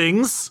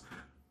buildings.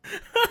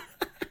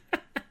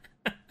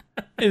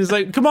 And he's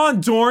like, come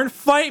on, Dorn,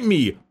 fight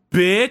me,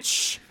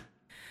 bitch.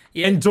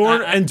 Yeah, and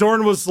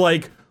Dorn was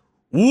like,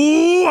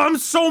 ooh, I'm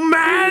so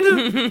mad.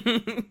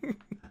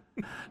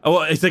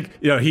 Well, it's like,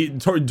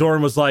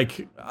 Dorn was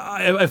like,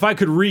 if I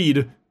could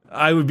read,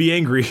 I would be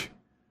angry.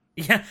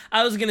 Yeah,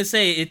 I was going to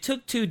say, it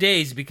took 2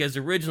 days because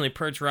originally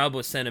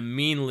Perturabo sent a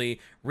meanly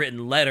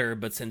written letter,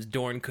 but since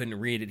Dorn couldn't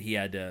read it, he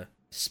had to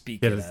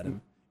speak it at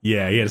him.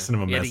 Yeah, he had to send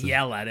him a He had message. to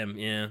yell at him.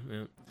 Yeah.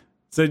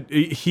 So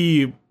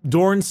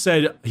Dorn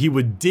said he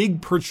would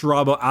dig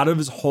Perturabo out of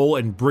his hole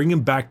and bring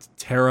him back to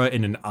Terra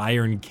in an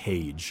iron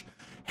cage.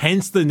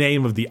 Hence the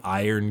name of the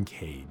Iron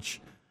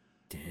Cage.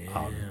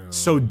 Damn.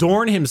 So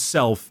Dorn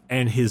himself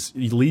and his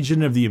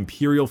Legion of the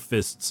Imperial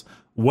Fists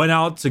went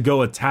out to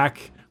go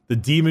attack the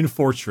demon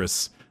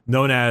fortress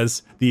known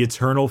as the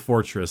Eternal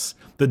Fortress.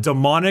 The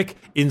demonic,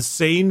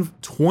 insane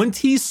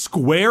 20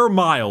 square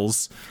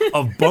miles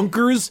of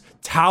bunkers,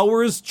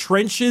 towers,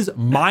 trenches,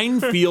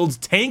 minefields,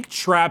 tank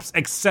traps,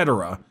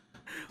 etc.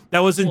 that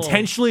was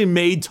intentionally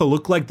made to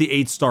look like the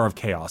 8 Star of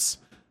Chaos.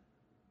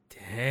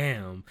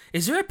 Damn.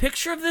 Is there a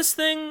picture of this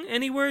thing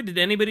anywhere? Did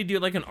anybody do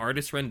like an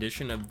artist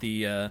rendition of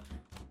the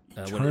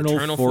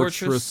Eternal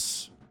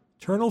Fortress?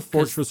 Eternal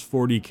Fortress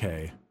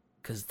 40K.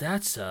 Because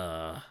that's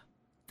a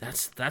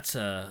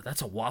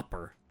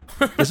whopper.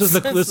 This is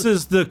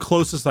the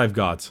closest I've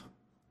got.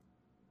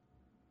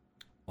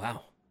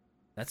 Wow,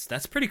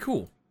 that's pretty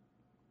cool.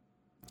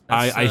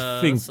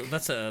 I think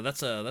that's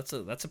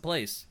a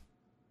place.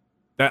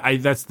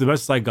 That's the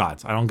best I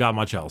got. I don't got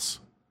much else.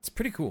 It's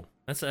pretty cool.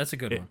 That's a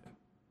good one.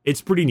 It's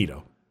pretty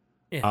neato.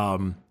 Yeah.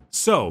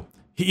 So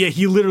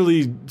he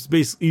literally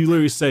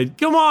said,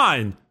 "Come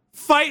on,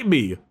 fight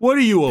me. What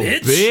are you, a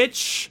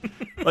bitch?"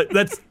 Like,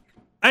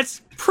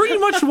 that's pretty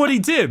much what he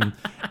did.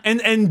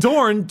 And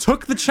Dorn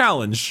took the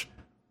challenge.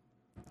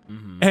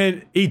 Mm-hmm.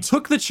 And he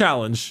took the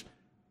challenge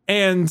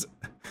and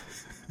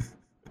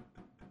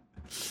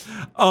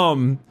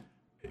Dorn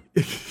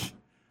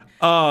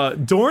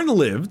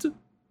lived.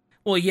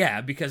 Well, yeah,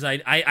 because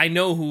I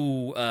know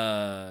who.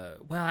 Well,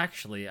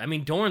 actually, I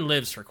mean, Dorn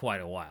lives for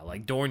quite a while.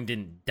 Like, Dorn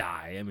didn't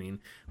die. I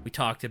mean, we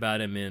talked about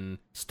him in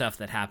stuff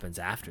that happens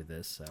after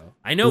this, so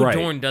I know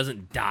Dorn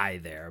doesn't die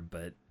there.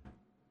 But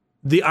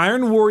the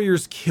Iron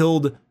Warriors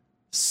killed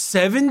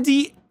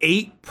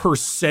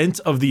 78%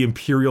 of the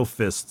Imperial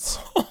Fists.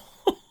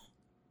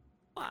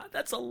 Wow,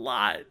 that's a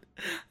lot.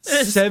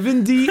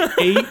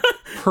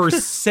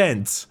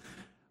 78%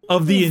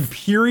 of the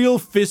Imperial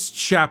Fist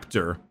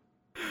chapter.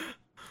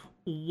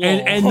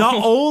 And not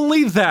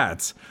only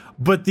that,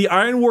 but the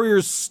Iron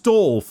Warriors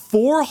stole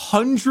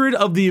 400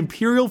 of the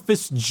Imperial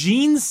Fist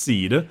gene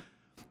seed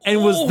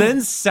and was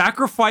then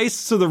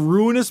sacrificed to the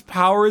ruinous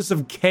powers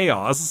of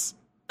chaos.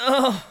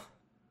 Ugh.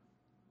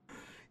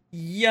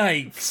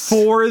 Yikes.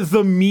 For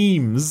the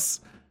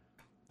memes.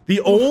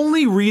 The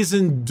only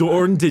reason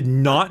Dorn did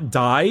not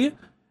die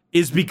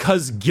is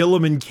because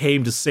Guilliman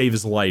came to save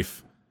his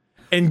life.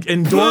 And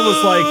Dorn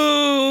was like,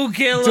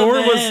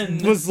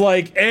 Guilliman was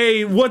like,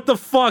 "Hey, what the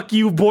fuck,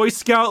 you Boy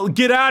Scout?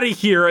 Get out of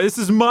here. This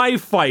is my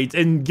fight."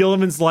 And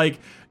Guilliman's like,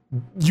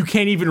 "You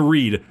can't even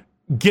read.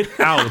 Get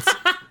out.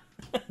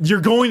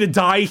 You're going to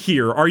die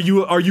here. Are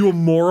you a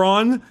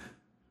moron?"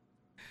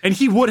 And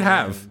he would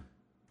have.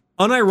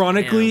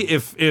 Unironically,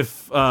 if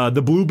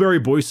the Blueberry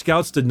Boy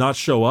Scouts did not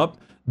show up,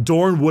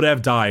 Dorn would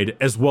have died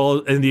as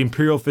well, and the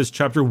Imperial Fist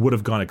chapter would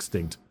have gone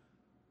extinct.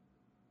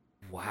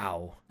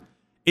 Wow.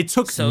 It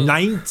took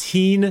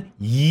 19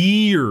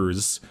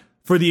 years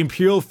for the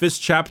Imperial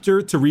Fist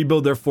chapter to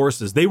rebuild their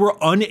forces. They were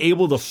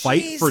unable to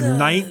fight for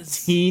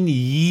 19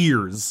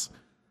 years.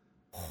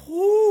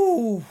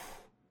 Ooh.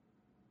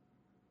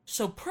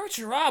 So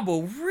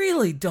Perturabo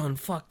really done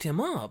fucked him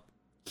up.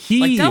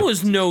 That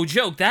was no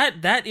joke.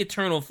 That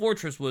Eternal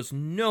Fortress was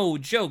no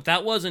joke.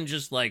 That wasn't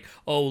just like,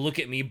 oh, look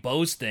at me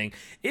boasting.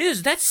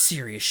 That's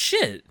serious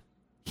shit.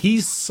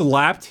 He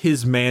slapped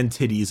his man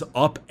titties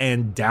up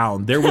and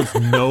down. There was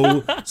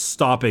no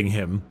stopping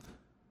him.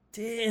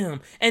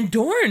 Damn. And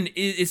Dorn,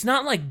 it's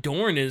not like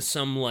Dorn is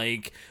some,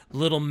 like,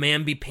 little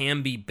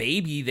mamby-pamby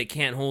baby that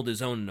can't hold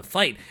his own in a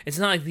fight. It's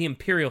not like the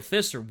Imperial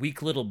Fists are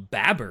weak little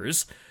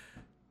babbers.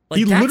 Like,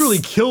 he literally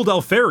killed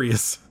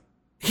Alfarius.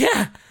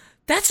 Yeah.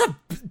 That's a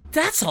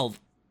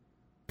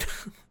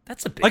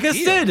big like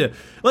deal.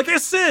 I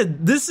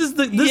said, this is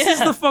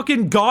the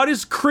fucking God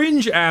is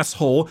cringe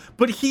asshole,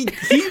 but he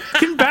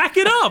can back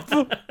it up.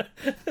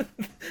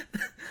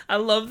 I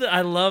love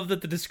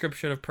that the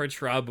description of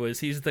Perturabo is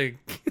he's the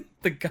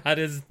God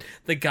is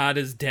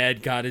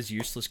dead, God is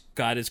useless,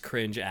 God is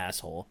cringe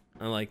asshole.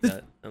 I like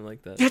that.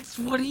 That's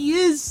what he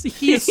is.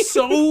 He's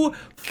so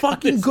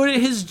fucking good at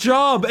his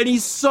job, and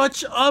he's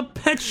such a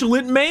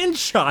petulant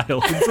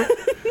man-child.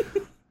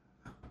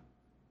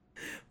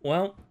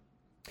 Well,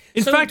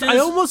 in fact, I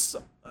almost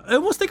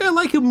think I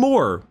like him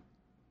more.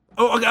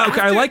 Oh,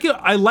 okay.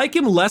 I like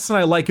him less, and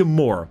I like him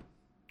more.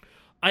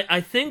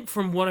 I think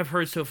from what I've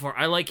heard so far,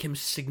 I like him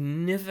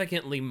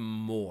significantly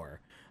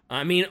more.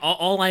 I mean,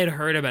 all I had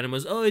heard about him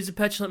was, oh, he's a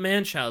petulant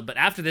man-child. But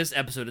after this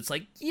episode, it's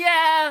like,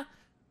 yeah,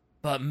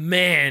 but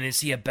man, is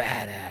he a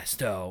badass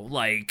though?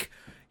 Like,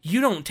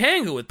 you don't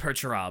tango with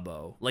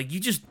Perturabo. Like, you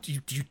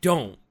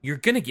don't. You're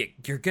gonna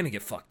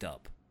get fucked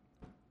up.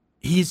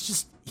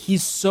 He's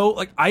so,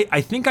 like,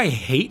 I think I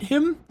hate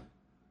him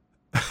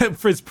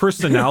for his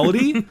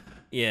personality.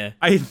 Yeah.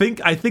 I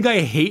think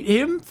I hate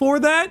him for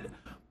that,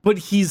 but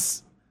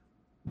he's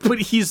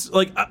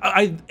like,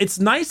 it's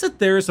nice that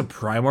there's a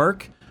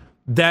Primarch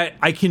that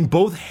I can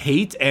both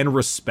hate and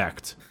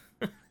respect.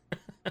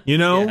 You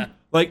know? Yeah.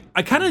 Like,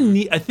 I kind of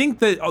need... I think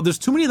that there's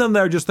too many of them that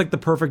are just, like, the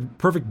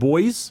perfect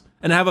boys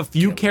and have a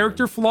few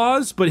character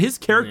flaws, but his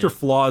character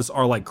flaws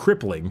are, like,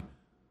 crippling.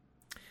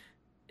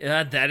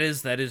 Yeah, that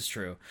is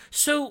true.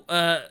 So,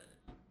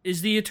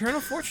 is the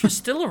Eternal Fortress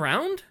still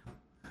around?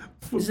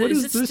 Is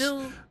it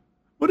still...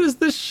 What is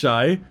this,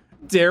 Shy?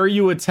 Dare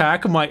you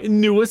attack my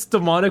newest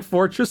demonic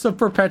fortress of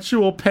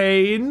perpetual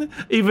pain?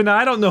 Even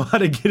I don't know how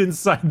to get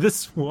inside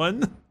this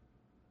one.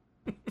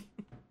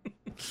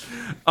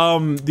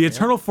 The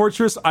Eternal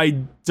Fortress, I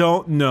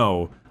don't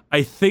know.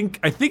 I think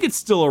it's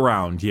still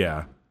around,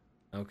 yeah.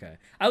 Okay.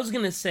 I was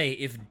gonna say,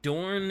 if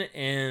Dorn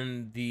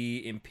and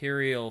the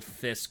Imperial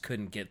Fist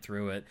couldn't get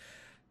through it,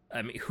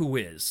 I mean, who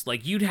is?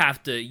 Like, you'd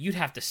have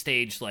to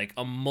stage, like,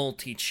 a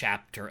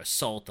multi-chapter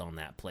assault on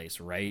that place,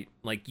 right?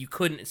 Like, you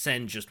couldn't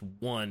send just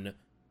one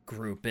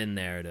group in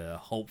there to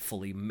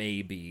hopefully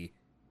maybe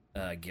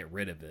get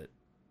rid of it.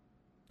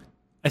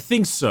 I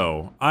think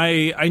so.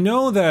 I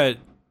know that,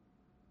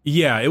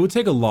 yeah, it would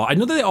take a lot. I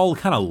know that they all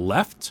kind of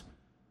left.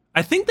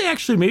 I think they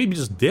actually maybe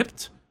just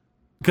dipped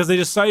because they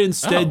decided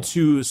instead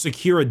to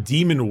secure a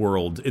demon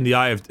world in the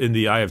Eye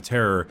of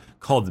Terror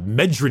called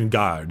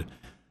Medringard.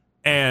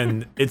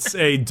 And it's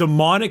a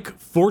demonic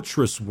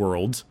fortress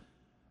world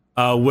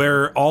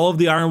where all of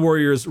the Iron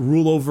Warriors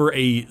rule over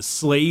a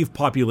slave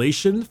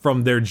population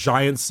from their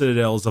giant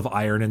citadels of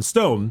iron and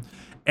stone.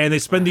 And they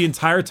spend the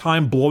entire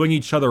time blowing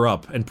each other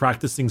up and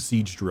practicing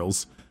siege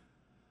drills.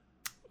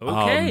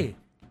 Okay.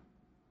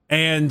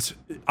 And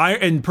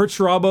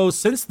Perturabo,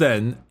 since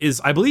then,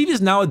 I believe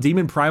he's now a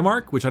demon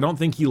Primarch, which I don't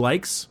think he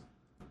likes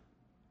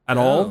at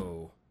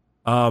all.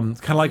 Kind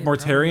of like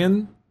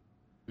Mortarion.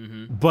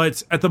 Mm-hmm.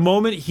 But at the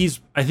moment,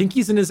 I think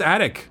he's in his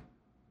attic.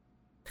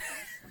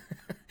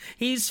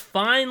 He's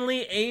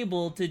finally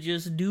able to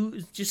just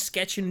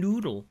sketch and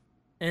doodle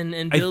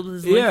and build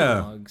his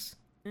Lincoln logs.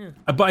 Yeah.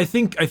 But I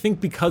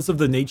think because of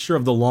the nature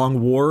of the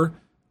long war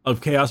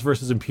of Chaos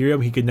versus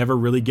Imperium, he could never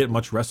really get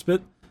much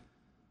respite.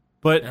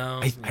 But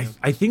I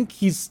think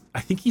he's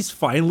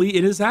finally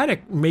in his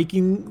attic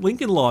making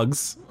Lincoln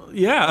logs.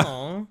 Yeah.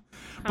 Aww.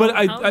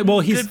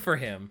 But he's good for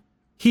him.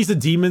 He's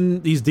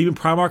demon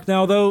Primarch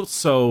now, though,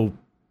 so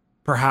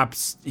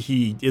perhaps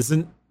he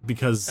isn't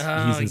because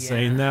he's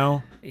insane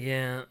now.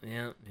 Yeah.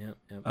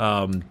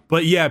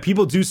 But yeah,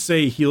 people do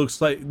say he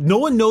looks like... No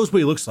one knows what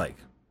he looks like.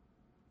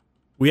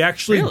 We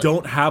actually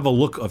don't have a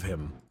look of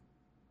him.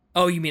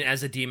 Oh, you mean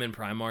as a demon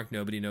Primarch,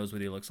 nobody knows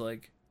what he looks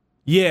like?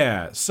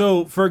 Yeah,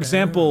 so, for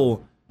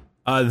example,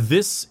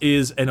 this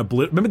is an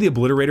Remember the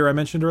Obliterator I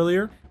mentioned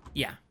earlier?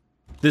 Yeah.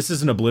 This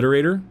is an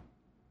Obliterator.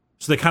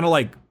 So they kind of,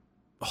 like,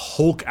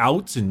 Hulk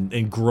out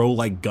and grow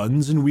like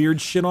guns and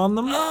weird shit on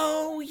them.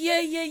 Oh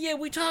yeah.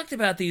 We talked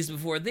about these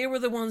before. They were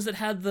the ones that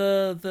had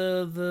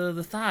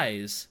the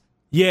thighs.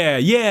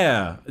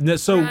 Yeah.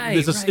 So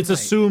it's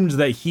assumed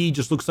that he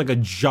just looks like a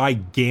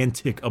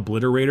gigantic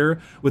Obliterator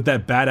with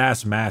that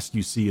badass mask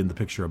you see in the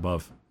picture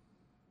above.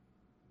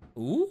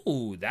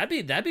 Ooh,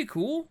 that'd be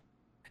cool.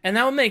 And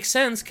that would make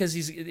sense because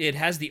it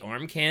has the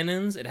arm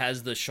cannons, it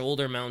has the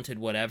shoulder mounted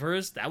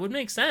whatevers. That would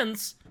make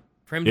sense.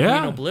 For him to be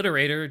an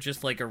Obliterator,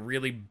 just like a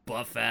really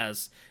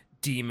buff-ass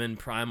demon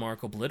Primarch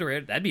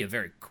Obliterator, that'd be a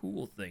very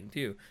cool thing,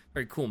 too.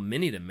 Very cool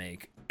mini to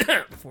make.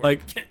 For like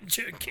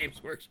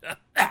Games Workshop.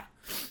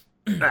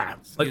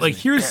 like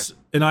here's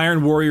an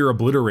Iron Warrior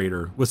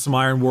Obliterator with some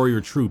Iron Warrior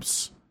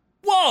troops.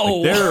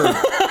 Whoa!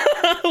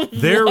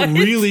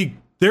 Like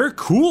they're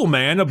cool,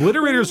 man.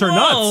 Obliterators are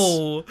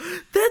nuts.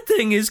 That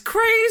thing is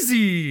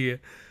crazy.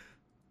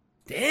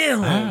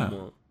 Damn. Yeah.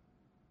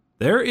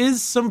 There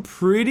is some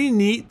pretty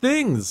neat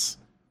things.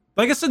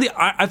 Like I said,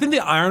 I think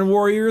the Iron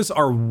Warriors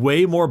are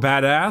way more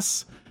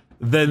badass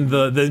than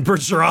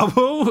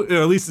Perturabo,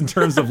 or at least in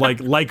terms of like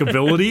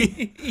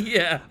likability.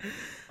 Yeah.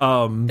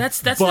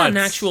 That's not an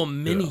actual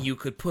mini you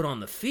could put on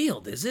the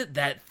field, is it?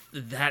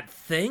 That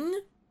thing?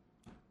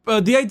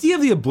 The idea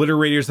of the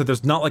Obliterators that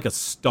there's not like a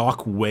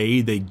stock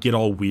way they get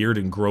all weird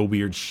and grow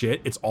weird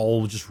shit. It's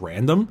all just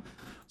random.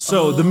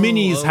 So the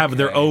minis have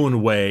their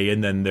own way,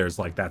 and then there's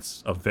like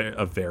that's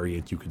a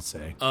variant, you could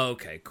say.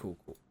 Okay, cool.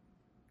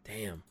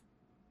 Damn.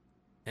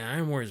 Yeah,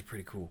 Iron Warriors are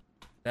pretty cool.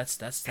 That's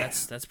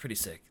pretty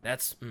sick.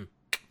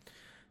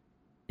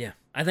 Yeah,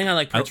 I think I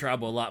like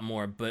Perturabo a lot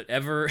more, but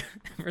ever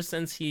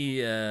since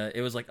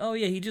it was like, oh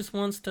yeah, he just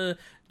wants to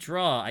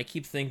draw. I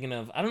keep thinking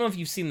of, I don't know if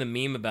you've seen the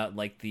meme about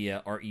like the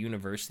Art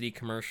University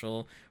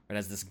commercial where it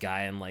has this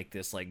guy in like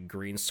this like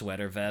green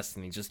sweater vest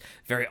and he just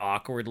very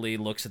awkwardly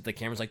looks at the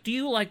cameras like, do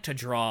you like to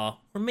draw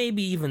or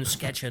maybe even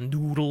sketch and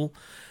doodle?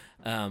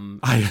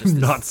 I have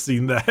not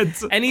seen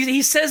that. And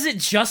he says it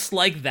just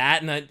like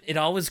that, and it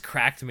always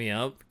cracked me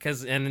up,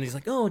 and then he's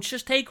like, oh,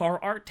 just take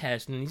our art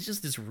test, and he's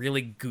just this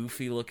really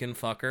goofy looking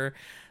fucker.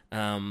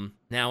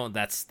 Now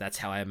that's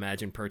how I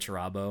imagine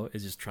Perturabo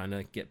is just trying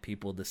to get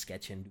people to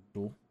sketch and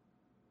doodle.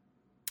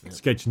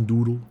 Sketch and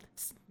doodle.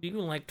 Do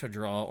you like to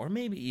draw or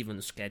maybe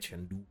even sketch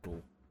and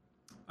doodle?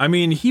 I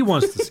mean, he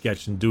wants to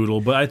sketch and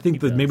doodle, but I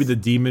think that maybe the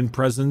demon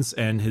presence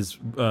and his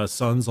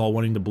sons all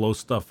wanting to blow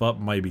stuff up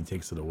maybe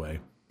takes it away.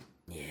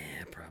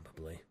 Yeah,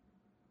 probably.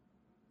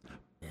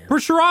 Yeah.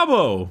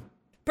 Perturabo!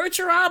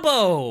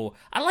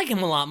 I like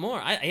him a lot more.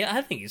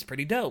 I think he's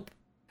pretty dope.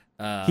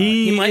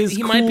 He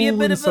might be a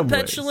bit of a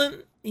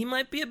petulant. He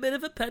might be a bit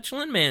of a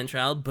petulant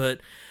man-child, but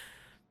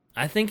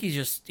I think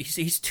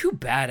he's too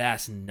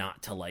badass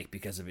not to like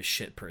because of his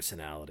shit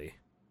personality.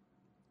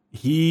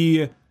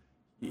 His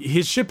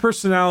shit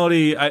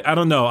personality, I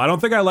don't know. I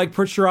don't think I like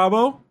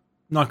Perturabo,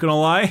 not gonna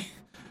lie.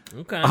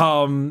 Okay.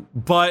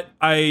 But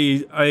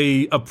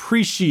I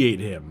appreciate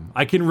him.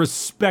 I can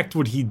respect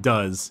what he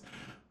does.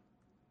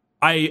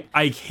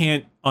 I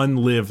can't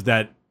unlive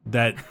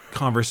that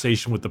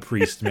conversation with the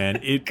priest, man.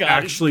 It God,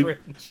 actually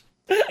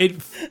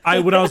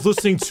when I was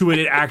listening to it,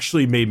 it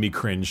actually made me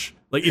cringe.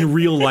 Like in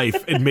real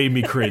life, it made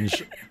me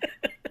cringe.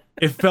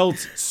 It felt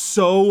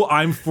so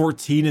I'm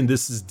 14 and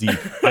this is deep.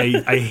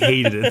 I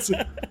hated it.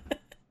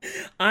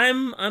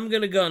 I'm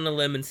gonna go on a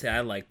limb and say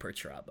I like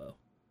Perturabo.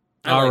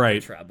 All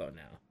right. Perturabo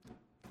now.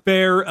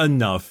 Fair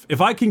enough.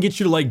 If I can get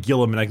you to like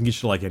Gilliman, I can get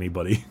you to like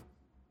anybody.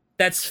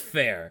 That's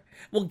fair.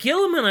 Well,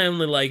 Gilliman I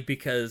only like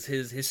because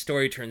his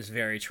story turns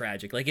very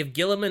tragic. Like, if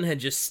Gilliman had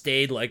just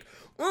stayed like,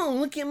 oh,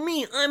 look at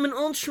me, I'm an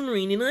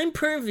Ultramarine and I'm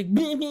perfect,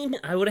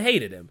 I would have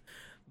hated him.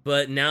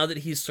 But now that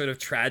he's sort of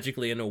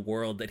tragically in a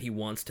world that he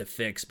wants to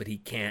fix, but he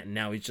can't, and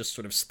now he's just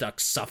sort of stuck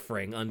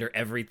suffering under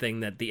everything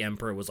that the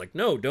Emperor was like,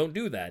 no, don't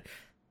do that.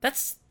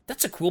 That's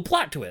a cool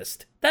plot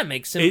twist. That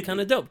makes him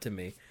kind of dope to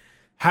me.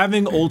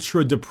 Having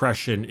ultra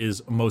depression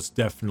is most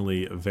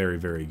definitely very,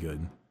 very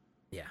good.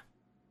 Yeah.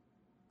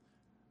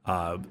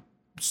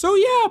 So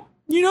yeah,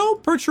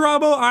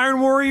 Perturabo,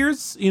 Iron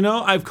Warriors,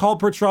 I've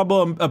called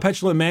Perturabo a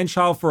petulant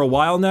man-child for a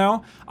while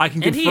now. I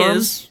can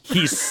confirm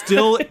he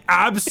still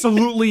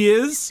absolutely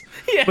is,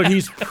 but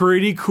he's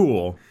pretty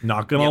cool,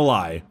 not gonna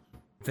lie.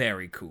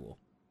 Very cool.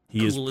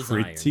 He is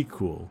pretty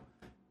cool.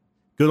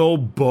 Good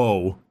old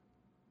Bo.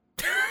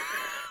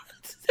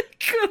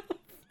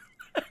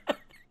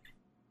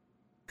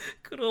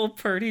 Good old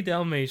Purdy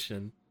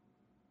Dalmatian.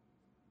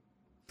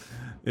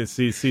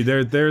 See,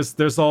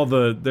 there's all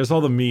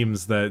the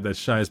memes that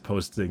Shy's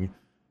posting,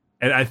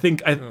 and I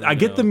think I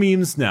get the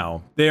memes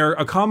now. They are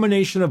a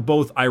combination of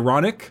both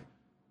ironic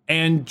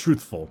and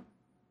truthful.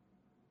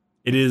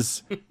 It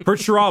is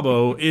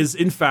Perturabo is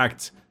in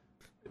fact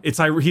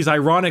he's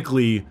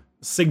ironically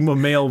Sigma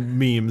male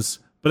memes,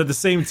 but at the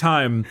same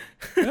time,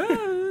 he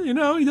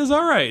does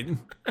all right.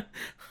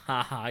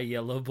 Haha,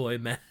 yellow boy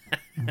man.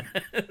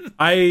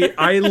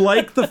 I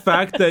like the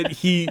fact that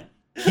he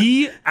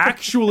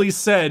actually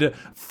said,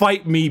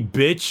 "Fight me,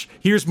 bitch.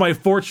 Here's my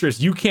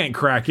fortress. You can't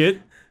crack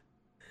it."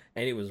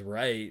 And he was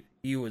right.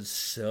 He was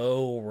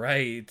so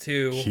right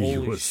too.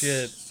 Holy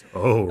shit.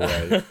 So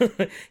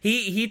right.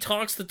 He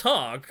talks the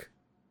talk,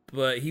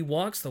 but he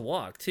walks the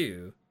walk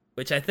too,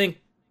 which I think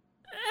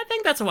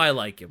that's why I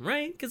like him,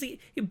 right? Because he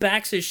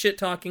backs his shit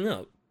talking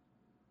up.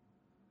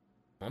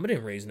 Mama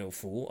didn't raise no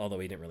fool, although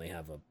he didn't really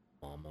have a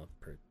mama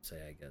per se,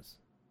 I guess.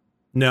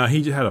 No,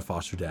 he just had a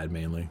foster dad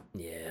mainly.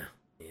 Yeah.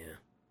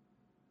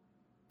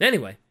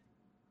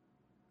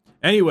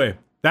 Anyway,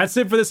 that's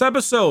it for this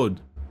episode.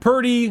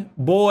 Purdy,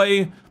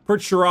 Boy,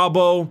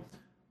 Perturabo.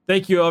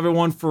 Thank you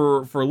everyone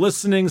for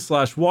listening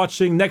 /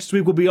 watching. Next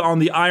week we'll be on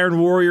the Iron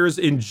Warriors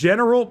in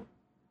general.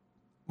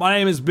 My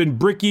name has been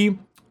Bricky.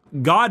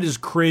 God is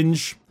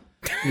cringe.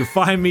 You can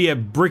find me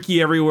at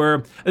Bricky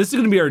everywhere. This is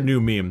going to be our new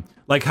meme.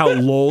 Like how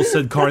Lowell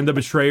said Karn the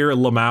Betrayer at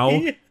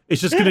Lamau.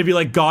 It's just going to be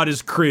like God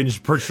is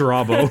cringe,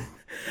 Perturabo.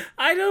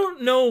 I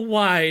don't know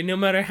why, no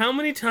matter how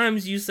many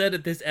times you said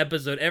it this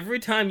episode, every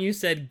time you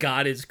said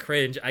God is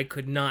cringe, I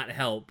could not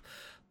help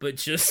but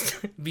just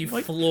be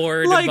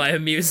floored by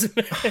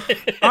amusement.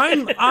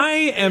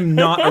 I am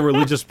not a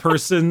religious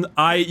person.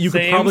 You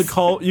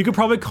could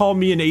probably call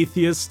me an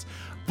atheist,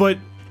 but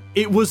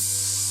it was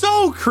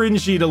so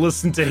cringy to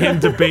listen to him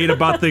debate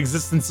about the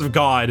existence of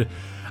God.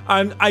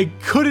 I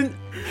couldn't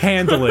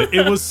handle it.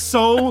 It was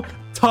so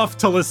tough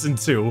to listen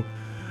to.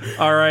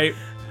 All right.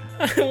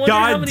 I wonder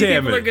how many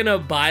people are gonna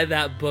buy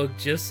that book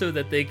just so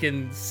that they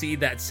can see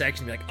that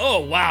section and be like,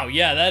 oh wow,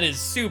 yeah, that is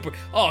super.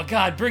 Oh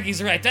god,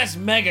 Bricky's right, that's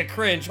mega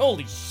cringe.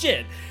 Holy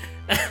shit.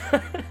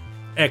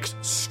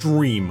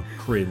 Extreme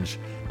cringe.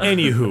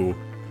 Anywho,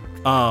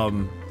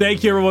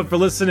 thank you everyone for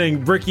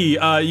listening. Bricky, you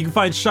can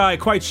find Shy,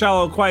 Quite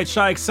Shallow, Quiet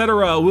Shy,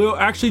 etc. We're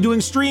actually doing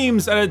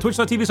streams at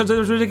twitch.tv.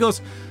 Sometimes ridiculous.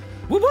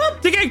 Whoop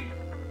whoop.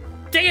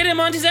 Digging in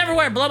Monty's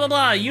everywhere, blah, blah,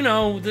 blah.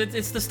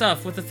 It's the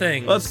stuff with the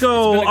thing. Let's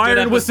go.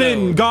 Iron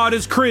Within, God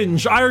is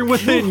cringe. Iron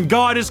Within,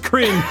 God is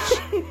cringe.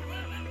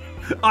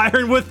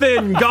 Iron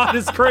Within, God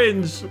is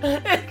cringe.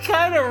 It's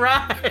kind of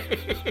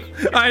right.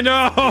 I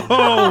know.